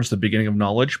of the Lord is the beginning of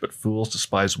knowledge, but fools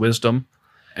despise wisdom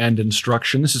and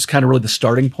instruction. This is kind of really the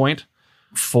starting point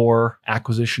for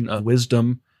acquisition of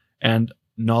wisdom and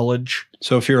knowledge.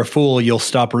 So if you're a fool, you'll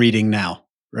stop reading now,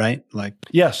 right?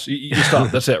 Yes, you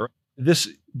stop. That's it. This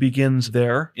begins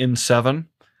there in 7.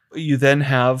 You then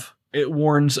have, it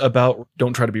warns about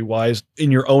don't try to be wise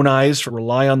in your own eyes,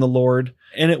 rely on the Lord.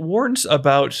 And it warns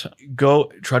about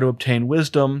go try to obtain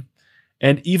wisdom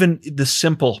and even the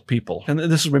simple people. And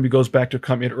this is maybe goes back to a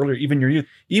comment earlier, even your youth.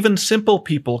 Even simple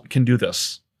people can do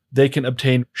this. They can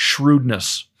obtain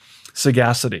shrewdness,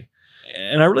 sagacity.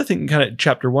 And I really think in kind of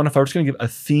chapter 1, if I was going to give a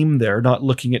theme there, not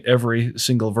looking at every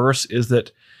single verse, is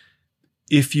that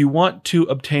if you want to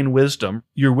obtain wisdom,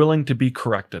 you're willing to be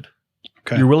corrected.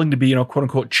 Okay. You're willing to be, quote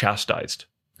unquote, chastised.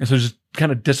 And so there's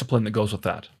kind of discipline that goes with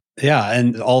that. Yeah.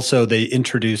 And also they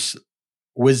introduce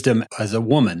wisdom as a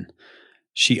woman.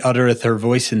 She uttereth her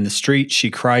voice in the street.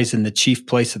 She cries in the chief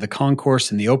place of the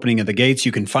concourse, in the opening of the gates.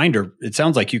 You can find her. It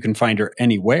sounds like you can find her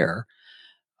anywhere.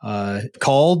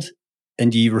 Called,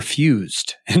 and ye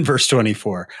refused in verse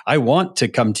 24. I want to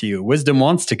come to you. Wisdom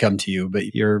wants to come to you,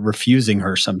 but you're refusing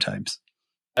her sometimes.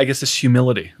 I guess this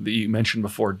humility that you mentioned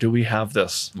before, do we have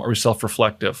this? Are we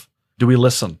self-reflective? Do we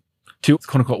listen to,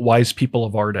 quote unquote, wise people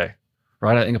of our day?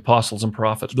 Right? I think apostles and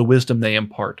prophets, the wisdom they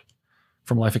impart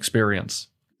from life experience.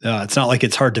 It's not like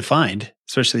it's hard to find,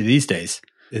 especially these days.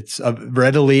 It's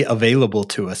readily available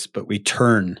to us, but we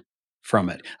turn from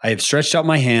it. I have stretched out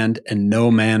my hand and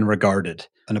no man regarded.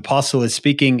 An apostle is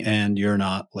speaking and you're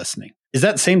not listening. Is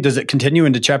that same? Does it continue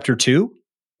into chapter 2?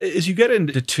 As you get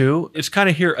into 2, it's kind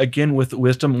of here again with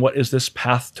wisdom. What is this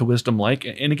path to wisdom like?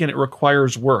 And again, it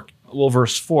requires work. Well,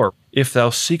 verse 4, if thou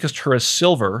seekest her as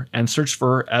silver and search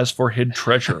for her as for hid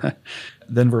treasure.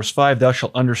 Then verse 5, thou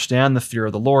shalt understand the fear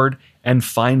of the Lord and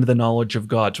find the knowledge of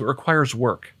God. So it requires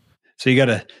work. So you got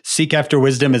to seek after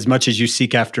wisdom as much as you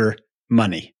seek after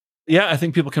money. Yeah, I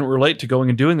think people can relate to going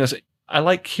and doing this. I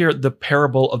like here the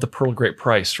parable of the pearl of great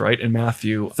price, right? In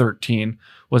Matthew 13,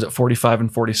 was it 45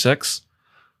 and 46?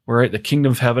 Where right, the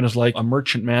kingdom of heaven is like a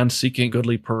merchant man seeking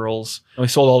goodly pearls. And he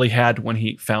sold all he had when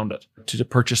he found it to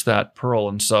purchase that pearl.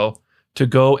 And so to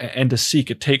go and to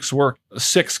seek, it takes work.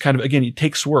 6 kind of, again, it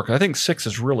takes work. I think 6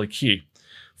 is really key.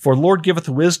 For the Lord giveth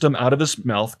wisdom, out of his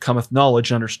mouth cometh knowledge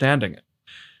and understanding.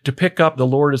 To pick up, the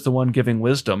Lord is the one giving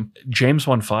wisdom. James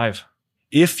 1:5.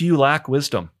 If you lack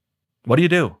wisdom, what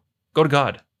do? Go to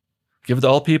God. Give it to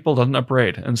all people, doesn't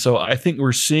upbraid. And so I think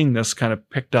we're seeing this kind of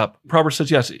picked up. Proverbs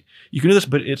says, yes, you can do this,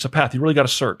 but it's a path. You really got to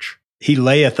search. He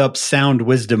layeth up sound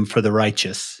wisdom for the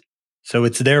righteous. So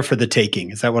it's there for the taking.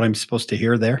 Is that what I'm supposed to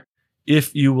hear there?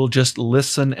 If you will just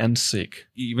listen and seek.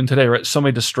 Even today, right? So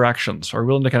many distractions. Are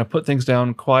willing to kind of put things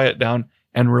down, quiet down,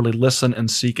 and really listen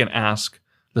and seek and ask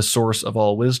the source of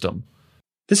all wisdom.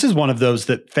 This is one of those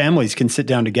that families can sit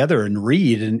down together and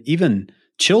read, and even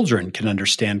children can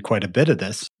understand quite a bit of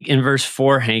this. In verse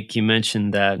 4, Hank, you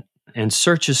mentioned that, and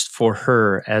searchest for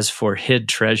her as for hid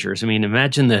treasures. I mean,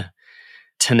 imagine the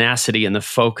tenacity and the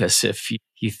focus if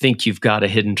you think you've got a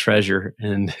hidden treasure.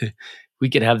 And we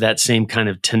could have that same kind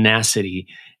of tenacity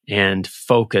and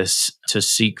focus to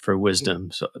seek for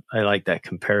wisdom. So I like that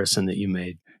comparison that you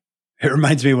made. It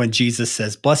reminds me when Jesus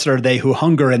says, blessed are they who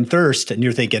hunger and thirst. And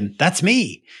you're thinking, that's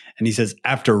me. And he says,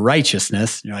 after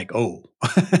righteousness. And you're like, oh,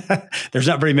 there's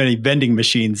not very many vending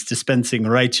machines dispensing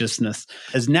righteousness.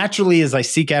 As naturally as I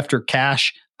seek after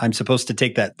cash, I'm supposed to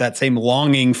take that same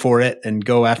longing for it and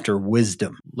go after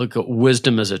wisdom. Look at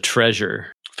wisdom as a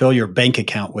treasure. Fill your bank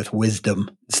account with wisdom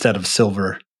instead of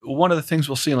silver. One of the things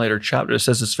we'll see in later chapters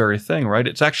says this very thing, right?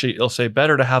 It's actually, it'll say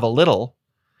better to have a little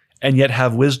and yet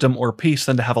have wisdom or peace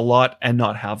than to have a lot and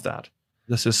not have that.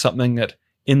 This is something that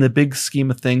in the big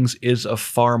scheme of things is of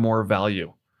far more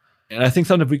value. And I think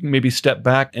sometimes we can maybe step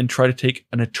back and try to take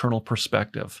an eternal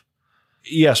perspective.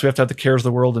 Yes, we have to have the cares of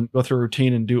the world and go through a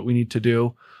routine and do what we need to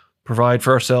do, provide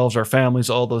for ourselves, our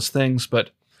families, all those things. But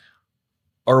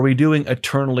Are we doing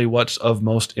eternally what's of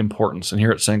most importance? And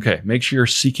here it's saying, okay, make sure you're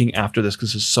seeking after this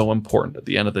because it's so important at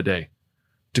the end of the day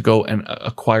to go and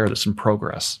acquire this in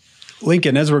progress.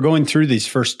 Lincoln, as we're going through these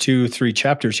first 2-3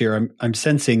 chapters here, I'm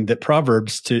sensing that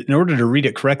Proverbs, in order to read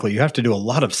it correctly, you have to do a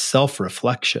lot of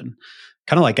self-reflection,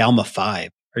 kind of like Alma 5.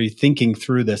 Are you thinking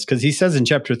through this? Because he says in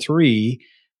chapter 3,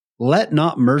 let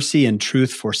not mercy and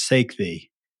truth forsake thee.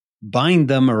 Bind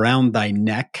them around thy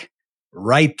neck,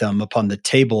 write them upon the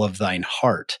table of thine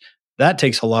heart. That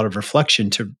takes a lot of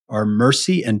reflection to our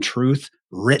mercy and truth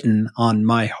written on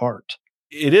my heart.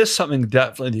 It is something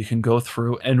definitely that you can go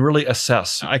through and really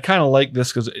assess. I kind of like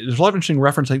this because there's a lot of interesting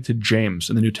reference, I think, to James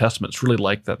in the New Testament. It's really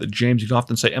like that. That James, you can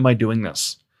often say, am I doing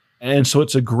this? And so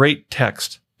it's a great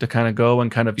text to kind of go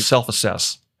and kind of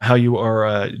self-assess how you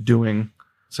are doing.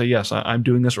 Say, yes, I'm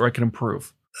doing this, or I can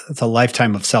improve. That's a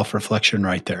lifetime of self-reflection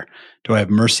right there. Do I have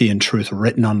mercy and truth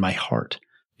written on my heart?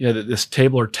 Yeah, this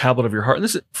table or tablet of your heart. And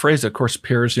this phrase, of course,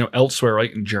 appears, elsewhere,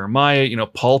 right? In Jeremiah,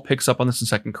 Paul picks up on this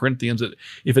in 2 Corinthians. That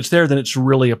if it's there, then it's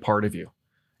really a part of you.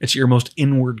 It's your most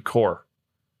inward core.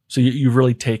 So you've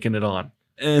really taken it on.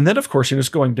 And then, of course,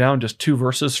 just going down just 2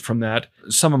 verses from that,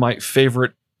 some of my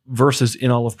favorite verses in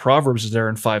all of Proverbs is there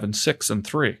in 5 and 6 and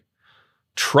 3.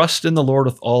 Trust in the Lord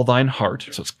with all thine heart.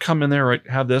 So it's come in there, right?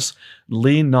 Have this.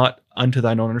 Lean not unto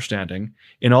thine own understanding.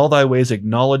 In all thy ways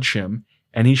acknowledge him,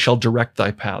 and he shall direct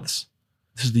thy paths.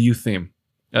 This is the youth theme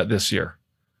this year.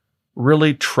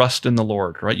 Really trust in the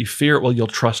Lord, right? You fear it, well, you'll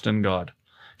trust in God.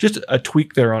 Just a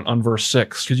tweak there on verse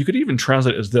 6, because you could even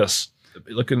translate it as this.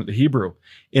 Looking at the Hebrew.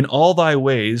 In all thy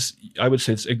ways, I would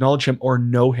say it's acknowledge him or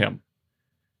know him.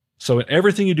 So in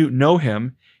everything you do, know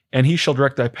him, and he shall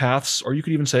direct thy paths, or you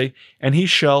could even say, and he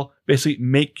shall basically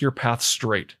make your path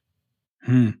straight.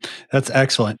 That's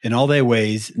excellent. In all thy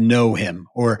ways, know him,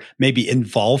 or maybe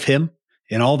involve him.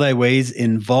 In all thy ways,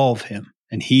 involve him,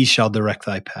 and he shall direct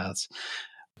thy paths.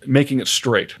 Making it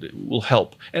straight will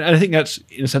help. And I think that's,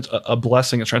 in a sense, a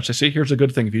blessing. It's trying to say, here's a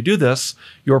good thing. If you do this,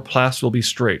 your paths will be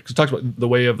straight. Because it talks about the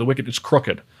way of the wicked, it's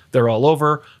crooked. They're all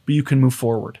over, but you can move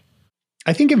forward.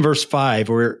 I think in verse 5,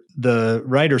 where the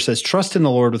writer says, trust in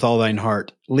the Lord with all thine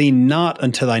heart, lean not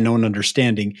unto thine own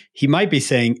understanding, he might be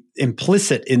saying,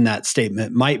 implicit in that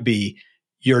statement might be,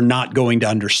 you're not going to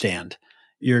understand.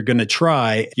 You're going to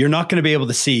try. You're not going to be able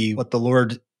to see what the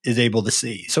Lord is able to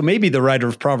see. So maybe the writer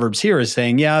of Proverbs here is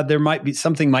saying, yeah, there might be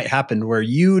something might happen where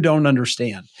you don't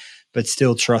understand, but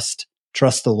still trust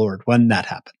the Lord when that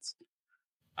happens.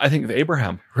 I think of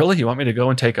Abraham. Really? You want me to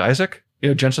go and take Isaac?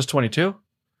 Genesis 22?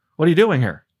 What are you doing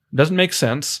here? It doesn't make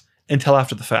sense until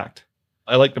after the fact.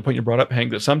 I like the point you brought up,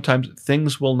 Hank, that sometimes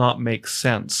things will not make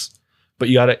sense, but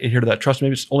you got to adhere to that trust.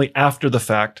 Maybe it's only after the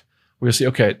fact where you see,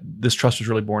 okay, this trust was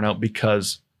really borne out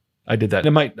because I did that. And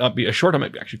it might not be a short time, it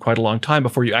might be actually quite a long time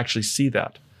before you actually see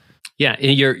that. Yeah,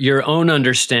 your own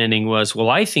understanding was, well,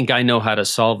 I think I know how to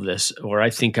solve this, or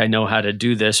I think I know how to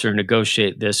do this or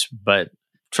negotiate this, but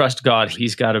trust God,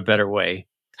 he's got a better way.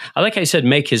 I like I said,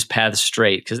 make his path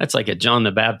straight, because that's like a John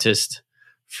the Baptist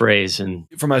phrase. And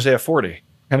from Isaiah 40,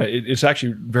 it's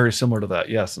actually very similar to that,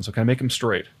 yes. And so kind of make him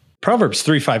straight. Proverbs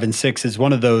 3, 5, and 6 is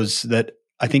one of those that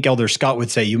I think Elder Scott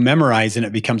would say you memorize and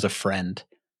it becomes a friend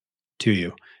to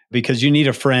you, because you need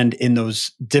a friend in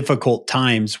those difficult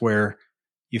times where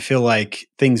you feel like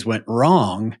things went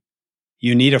wrong.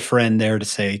 You need a friend there to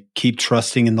say, keep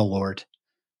trusting in the Lord.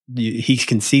 He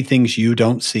can see things you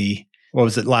don't see. What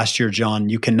was it last year, John?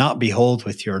 You cannot behold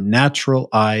with your natural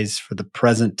eyes for the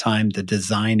present time the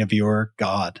design of your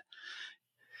God.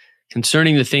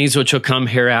 Concerning the things which will come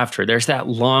hereafter, there's that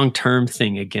long-term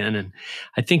thing again. And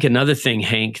I think another thing,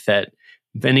 Hank, that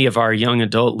many of our young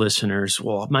adult listeners,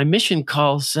 well, my mission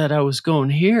call said I was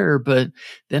going here, but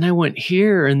then I went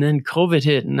here and then COVID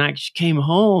hit and I came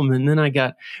home and then I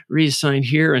got reassigned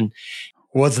here. And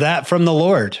was that from the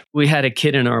Lord? We had a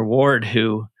kid in our ward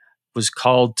who was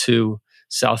called to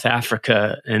South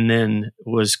Africa and then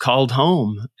was called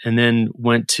home and then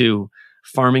went to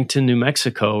Farmington, New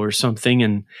Mexico or something,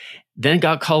 and then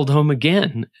got called home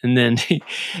again. And then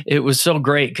it was so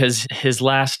great because his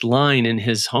last line in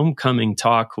his homecoming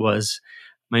talk was,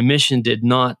 my mission did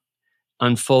not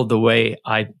unfold the way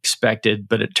I expected,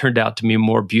 but it turned out to be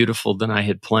more beautiful than I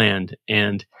had planned.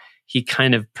 And he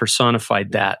kind of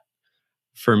personified that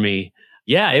for me.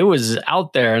 Yeah, it was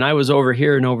out there and I was over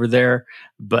here and over there,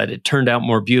 but it turned out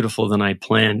more beautiful than I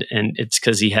planned. And it's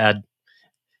because he had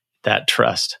that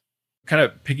trust. Kind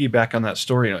of piggyback on that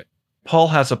story. Paul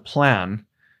has a plan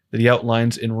that he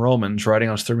outlines in Romans, writing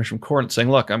on his third mission from Corinth,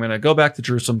 saying, look, I'm going to go back to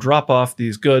Jerusalem, drop off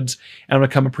these goods, and I'm going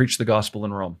to come and preach the gospel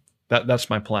in Rome. That's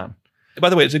my plan.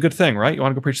 By the way, it's a good thing, right? You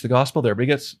want to go preach the gospel there. But he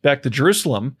gets back to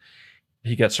Jerusalem,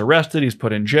 He gets arrested. He's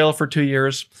put in jail for 2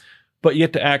 years. But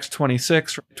yet to Acts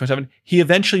 26, 27, he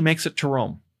eventually makes it to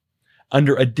Rome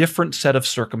under a different set of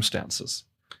circumstances.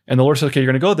 And the Lord says, okay, you're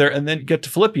going to go there. And then get to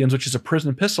Philippians, which is a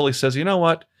prison epistle. He says, you know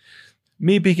what?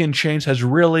 Me being in chains has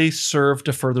really served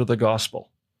to further the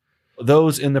gospel.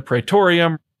 Those in the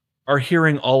praetorium are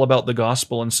hearing all about the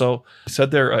gospel. And so he said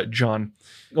there, John,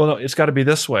 well, no, it's got to be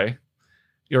this way.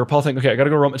 Or Paul thinking, okay, I got to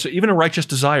go to Rome. So even a righteous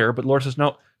desire, but the Lord says,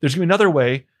 no, there's going to be another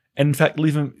way. And in fact, it'll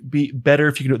even be better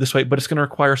if you can do it this way, but it's going to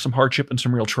require some hardship and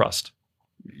some real trust.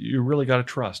 You really got to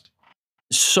trust.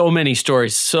 So many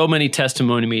stories, so many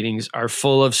testimony meetings are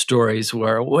full of stories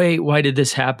where, wait, why did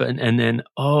this happen? And then,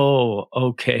 oh,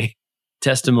 okay.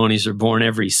 Testimonies are born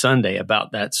every Sunday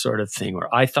about that sort of thing,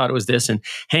 where I thought it was this. And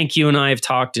Hank, you and I have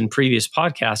talked in previous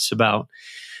podcasts about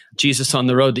Jesus on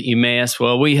the road to Emmaus.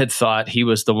 Well, we had thought he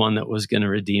was the one that was going to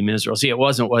redeem Israel. See, it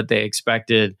wasn't what they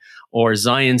expected. Or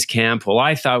Zion's camp. Well,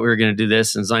 I thought we were going to do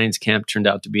this, and Zion's camp turned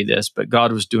out to be this, but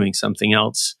God was doing something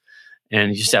else.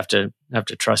 And you just have to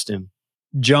trust him.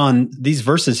 John, these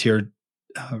verses here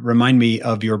remind me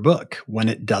of your book, When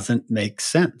It Doesn't Make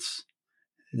Sense.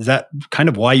 Is that kind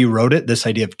of why you wrote it? This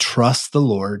idea of trust the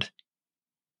Lord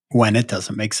when it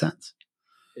doesn't make sense?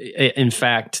 In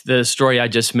fact, the story I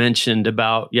just mentioned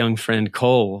about young friend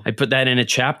Cole, I put that in a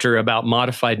chapter about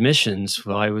modified missions.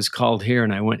 Well, I was called here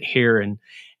and I went here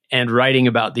and writing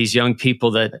about these young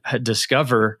people that had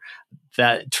discover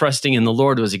that trusting in the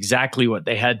Lord was exactly what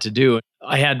they had to do.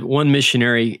 I had one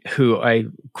missionary who I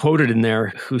quoted in there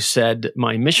who said,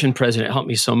 my mission president helped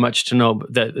me so much to know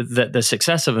that the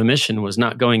success of a mission was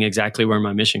not going exactly where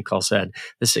my mission call said.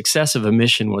 The success of a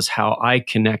mission was how I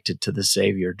connected to the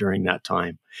Savior during that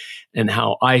time and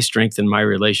how I strengthened my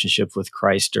relationship with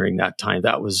Christ during that time.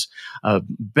 That was a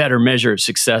better measure of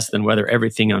success than whether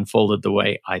everything unfolded the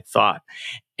way I thought.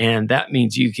 And that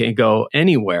means you can go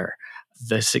anywhere.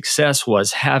 The success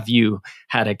was, have you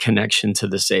had a connection to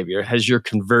the Savior? Has your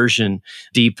conversion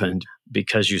deepened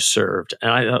because you served?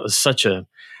 And that was such a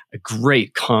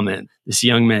great comment this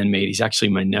young man made. He's actually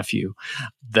my nephew,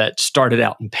 that started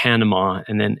out in Panama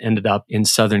and then ended up in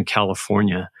Southern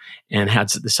California and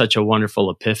had such a wonderful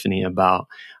epiphany about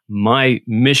my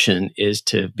mission is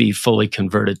to be fully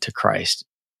converted to Christ.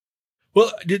 Well,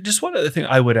 just one other thing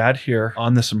I would add here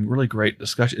on this, some really great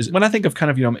discussion, is when I think of kind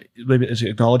of, maybe as you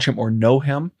acknowledge him or know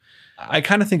him, I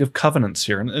kind of think of covenants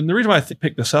here. And the reason why I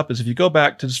pick this up is if you go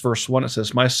back to this verse 1, it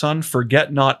says, my son,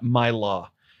 forget not my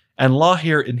law. And law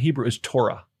here in Hebrew is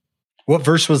Torah. What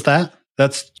verse was that?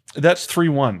 That's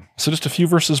 3:1. So just a few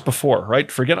verses before, right?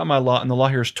 Forget not my law, and the law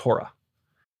here is Torah.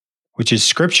 Which is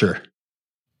scripture.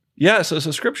 Yeah, so it's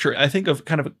a scripture. I think of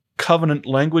kind of a covenant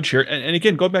language here. And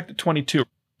again, going back to 22,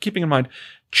 keeping in mind,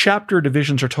 chapter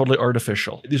divisions are totally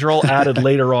artificial. These are all added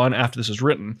later on after this is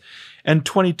written. And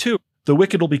 22, the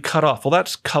wicked will be cut off. Well,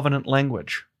 that's covenant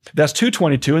language. That's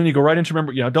 2:22, and you go right into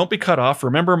remember, don't be cut off.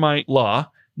 Remember my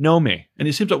law, know me. And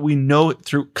it seems that we know it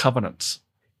through covenants.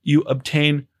 You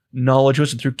obtain knowledge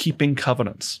of it through keeping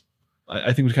covenants.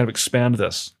 I think we kind of expand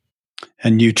this.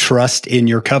 And you trust in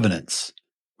your covenants.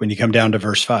 When you come down to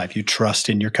verse 5, you trust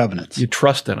in your covenants. You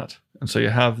trust in it. And so you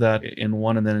have that in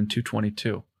 1 and then in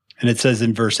 2:22. And it says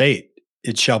in verse 8,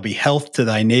 it shall be health to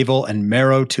thy navel and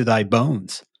marrow to thy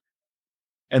bones.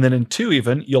 And then in 2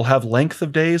 even, you'll have length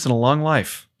of days and a long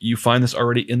life. You find this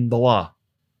already in the law.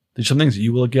 There's some things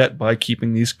you will get by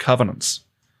keeping these covenants.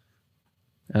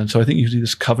 And so I think you see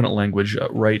this covenant language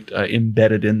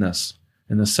embedded in this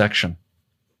section.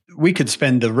 We could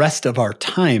spend the rest of our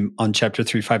time on chapter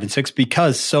 3, 5, and 6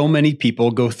 because so many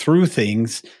people go through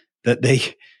things that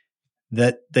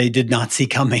they did not see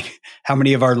coming. How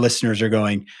many of our listeners are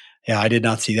going, yeah, I did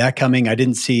not see that coming. I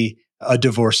didn't see a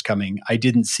divorce coming. I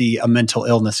didn't see a mental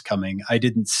illness coming. I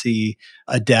didn't see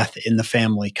a death in the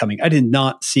family coming. I did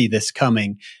not see this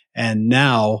coming. And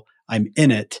now I'm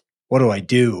in it. What do I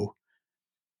do?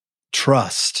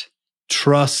 Trust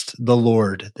the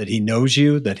Lord, that he knows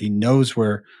you, that he knows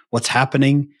what's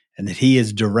happening, and that he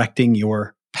is directing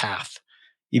your path,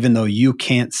 even though you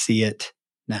can't see it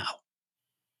now.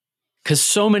 Because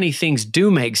so many things do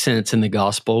make sense in the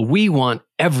gospel. We want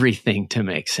everything to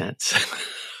make sense.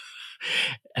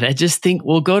 And I just think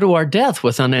we'll go to our death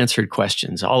with unanswered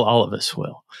questions. All of us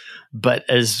will. But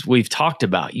as we've talked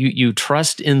about, you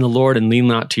trust in the Lord and lean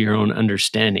not to your own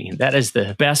understanding. And that is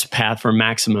the best path for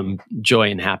maximum joy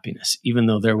and happiness, even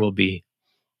though there will be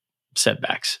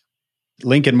setbacks.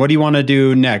 Lincoln, what do you want to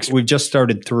do next? We've just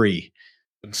started 3.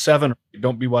 And 7,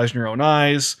 don't be wise in your own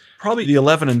eyes. Probably the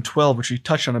 11 and 12, which we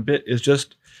touched on a bit, is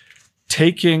just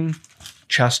taking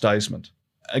chastisement.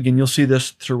 Again, you'll see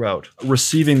this throughout.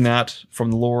 Receiving that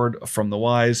from the Lord, from the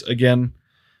wise. Again,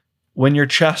 When you're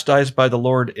chastised by the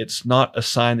Lord, it's not a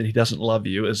sign that he doesn't love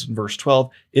you, as in verse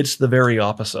 12. It's the very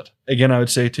opposite. Again, I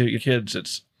would say to your kids,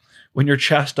 it's when you're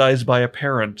chastised by a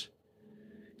parent,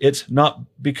 it's not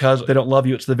because they don't love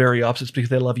you, it's the very opposite. It's because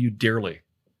they love you dearly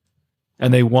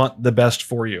and they want the best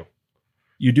for you.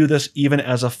 You do this even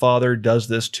as a father does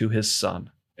this to his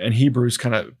son. And Hebrews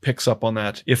kind of picks up on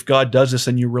that. If God does this,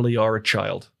 then you really are a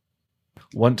child.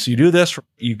 Once you do this,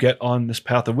 you get on this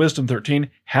path of wisdom.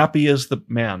 13, happy is the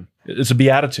man. It's a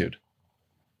beatitude.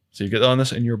 So you get on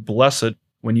this and you're blessed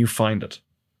when you find it.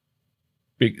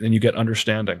 Then you get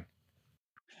understanding.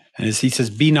 And as he says,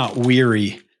 be not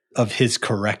weary of his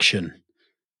correction.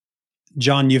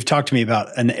 John, you've talked to me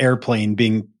about an airplane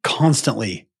being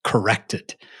constantly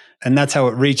corrected, and that's how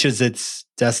it reaches its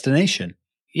destination.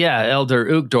 Yeah, Elder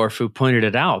Uchtdorf, who pointed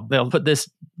it out, they'll put this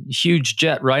huge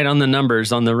jet right on the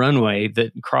numbers on the runway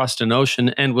that crossed an ocean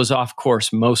and was off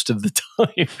course most of the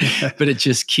time, but it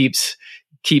just keeps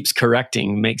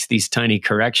correcting, makes these tiny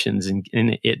corrections, and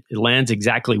it lands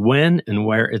exactly when and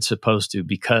where it's supposed to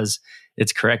because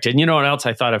it's corrected. And you know what else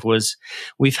I thought of was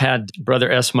we've had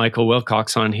Brother S. Michael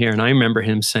Wilcox on here, and I remember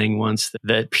him saying once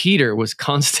that Peter was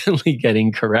constantly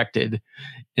getting corrected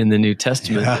in the New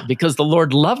Testament because the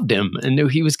Lord loved him and knew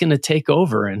he was going to take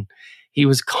over, and he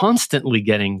was constantly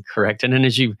getting corrected. And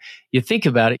as you think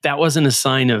about it, that wasn't a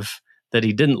sign of that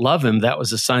he didn't love him. That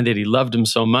was a sign that he loved him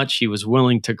so much he was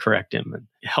willing to correct him.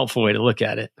 A helpful way to look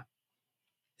at it.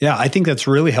 Yeah, I think that's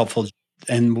really helpful.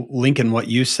 And Lincoln, what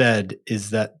you said is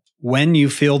that when you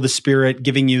feel the Spirit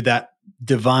giving you that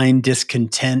divine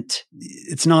discontent,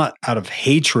 it's not out of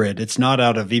hatred. It's not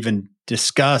out of even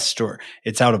disgust, or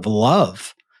it's out of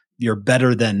love. You're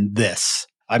better than this.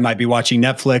 I might be watching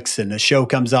Netflix and a show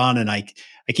comes on and I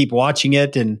keep watching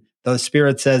it, and the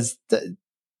Spirit says,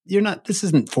 this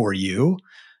isn't for you.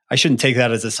 I shouldn't take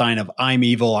that as a sign of I'm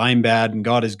evil, I'm bad, and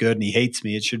God is good and he hates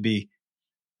me. It should be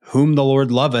whom the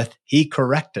Lord loveth, he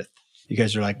correcteth. You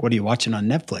guys are like, what are you watching on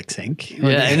Netflix, Hank?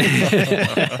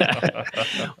 Yeah.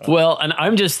 Well, and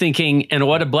I'm just thinking, and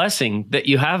what a blessing that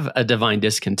you have a divine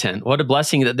discontent. What a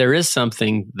blessing that there is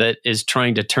something that is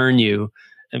trying to turn you.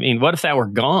 I mean, what if that were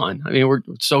gone? I mean, we're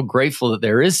so grateful that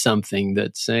there is something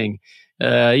that's saying,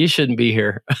 you shouldn't be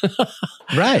here.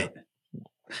 Right.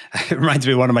 It reminds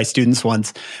me of one of my students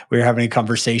once. We were having a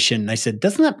conversation and I said,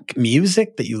 doesn't that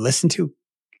music that you listen to,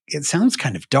 it sounds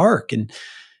kind of dark? And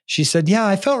she said, yeah,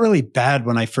 I felt really bad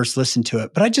when I first listened to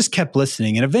it, but I just kept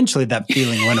listening. And eventually that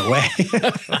feeling went away.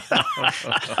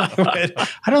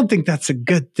 I don't think that's a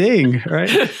good thing,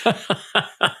 right?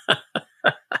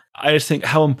 I just think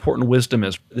how important wisdom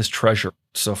is, this treasure.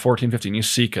 So 14:15, you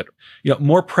seek it.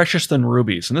 More precious than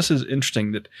rubies. And this is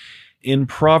interesting that in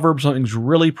Proverbs, something's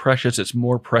really precious. It's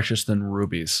more precious than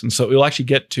rubies. And so we'll actually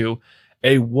get to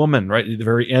a woman, right? At the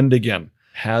very end again,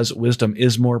 has wisdom,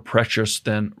 is more precious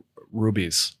than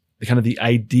rubies. The kind of the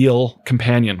ideal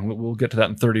companion. We'll get to that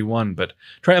in 31, but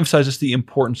try to emphasize just the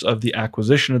importance of the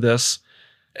acquisition of this.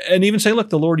 And even say,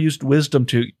 look, the Lord used wisdom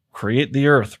to create the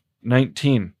earth.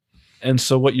 19. And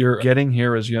so what you're getting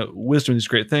here is, wisdom, these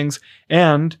great things.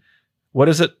 And what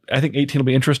is it? I think 18 will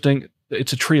be interesting.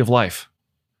 It's a tree of life.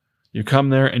 You come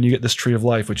there and you get this tree of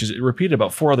life, which is repeated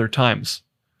about 4 other times,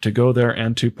 to go there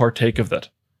and to partake of that.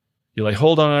 You lay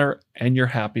hold on her and you're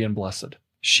happy and blessed.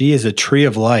 She is a tree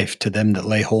of life to them that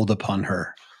lay hold upon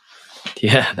her.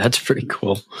 Yeah, that's pretty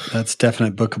cool. That's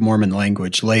definite Book of Mormon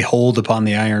language. Lay hold upon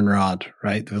the iron rod,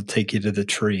 right? They'll take you to the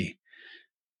tree.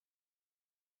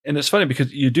 And it's funny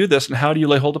because you do this, and how do you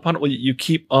lay hold upon it? Well, you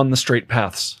keep on the straight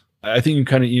paths. I think you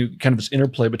kind of this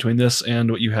interplay between this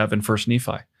and what you have in First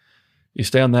Nephi. You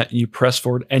stay on that, and you press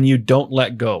forward, and you don't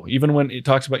let go. Even when it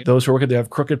talks about those who are wicked, they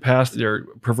have crooked paths, they're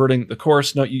perverting the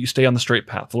course. No, you stay on the straight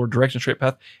path. The Lord directs the straight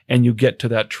path, and you get to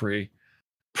that tree.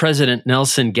 President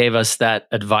Nelson gave us that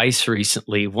advice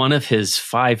recently. One of his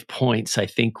 5 points, I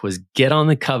think, was get on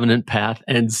the covenant path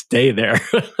and stay there.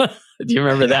 Do you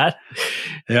remember that?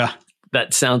 Yeah.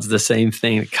 That sounds the same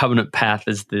thing. The covenant path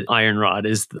is the iron rod,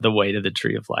 is the way to the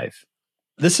tree of life.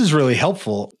 This is really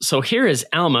helpful. So here is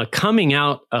Alma coming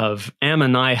out of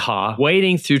Ammonihah,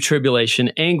 wading through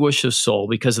tribulation, anguish of soul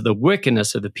because of the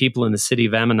wickedness of the people in the city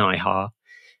of Ammonihah.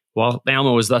 While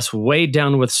Alma was thus weighed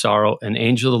down with sorrow, an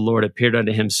angel of the Lord appeared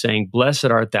unto him, saying, Blessed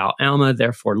art thou, Alma,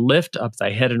 therefore lift up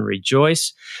thy head and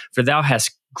rejoice, for thou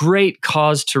hast great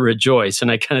cause to rejoice. And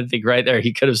I kind of think right there,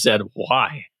 he could have said,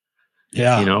 why?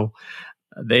 Yeah.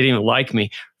 They didn't even like me.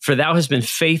 For thou hast been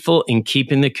faithful in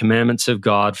keeping the commandments of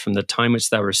God from the time which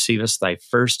thou receivest thy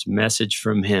first message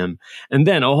from him. And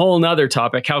then a whole nother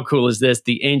topic. How cool is this?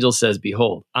 The angel says,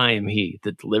 Behold, I am he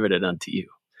that delivered it unto you.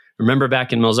 Remember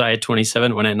back in Mosiah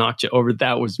 27 when I knocked you over?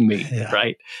 That was me,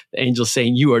 right? The angel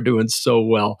saying, you are doing so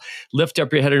well. Lift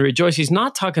up your head and rejoice. He's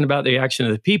not talking about the reaction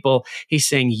of the people. He's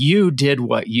saying, you did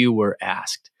what you were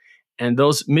asked. And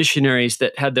those missionaries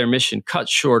that had their mission cut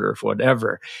short or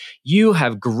whatever, you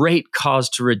have great cause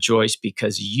to rejoice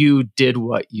because you did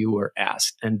what you were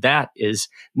asked. And that is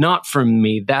not from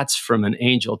me. That's from an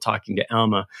angel talking to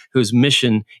Alma, whose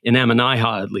mission in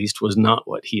Ammonihah, at least, was not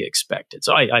what he expected.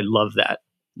 So I love that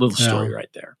little story right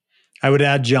there. I would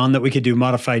add, John, that we could do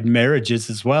modified marriages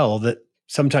as well, that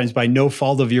sometimes by no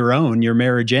fault of your own, your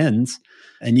marriage ends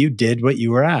and you did what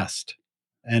you were asked.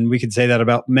 And we could say that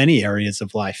about many areas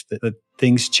of life, that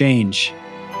things change.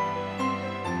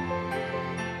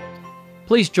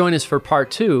 Please join us for part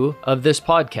 2 of this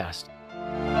podcast.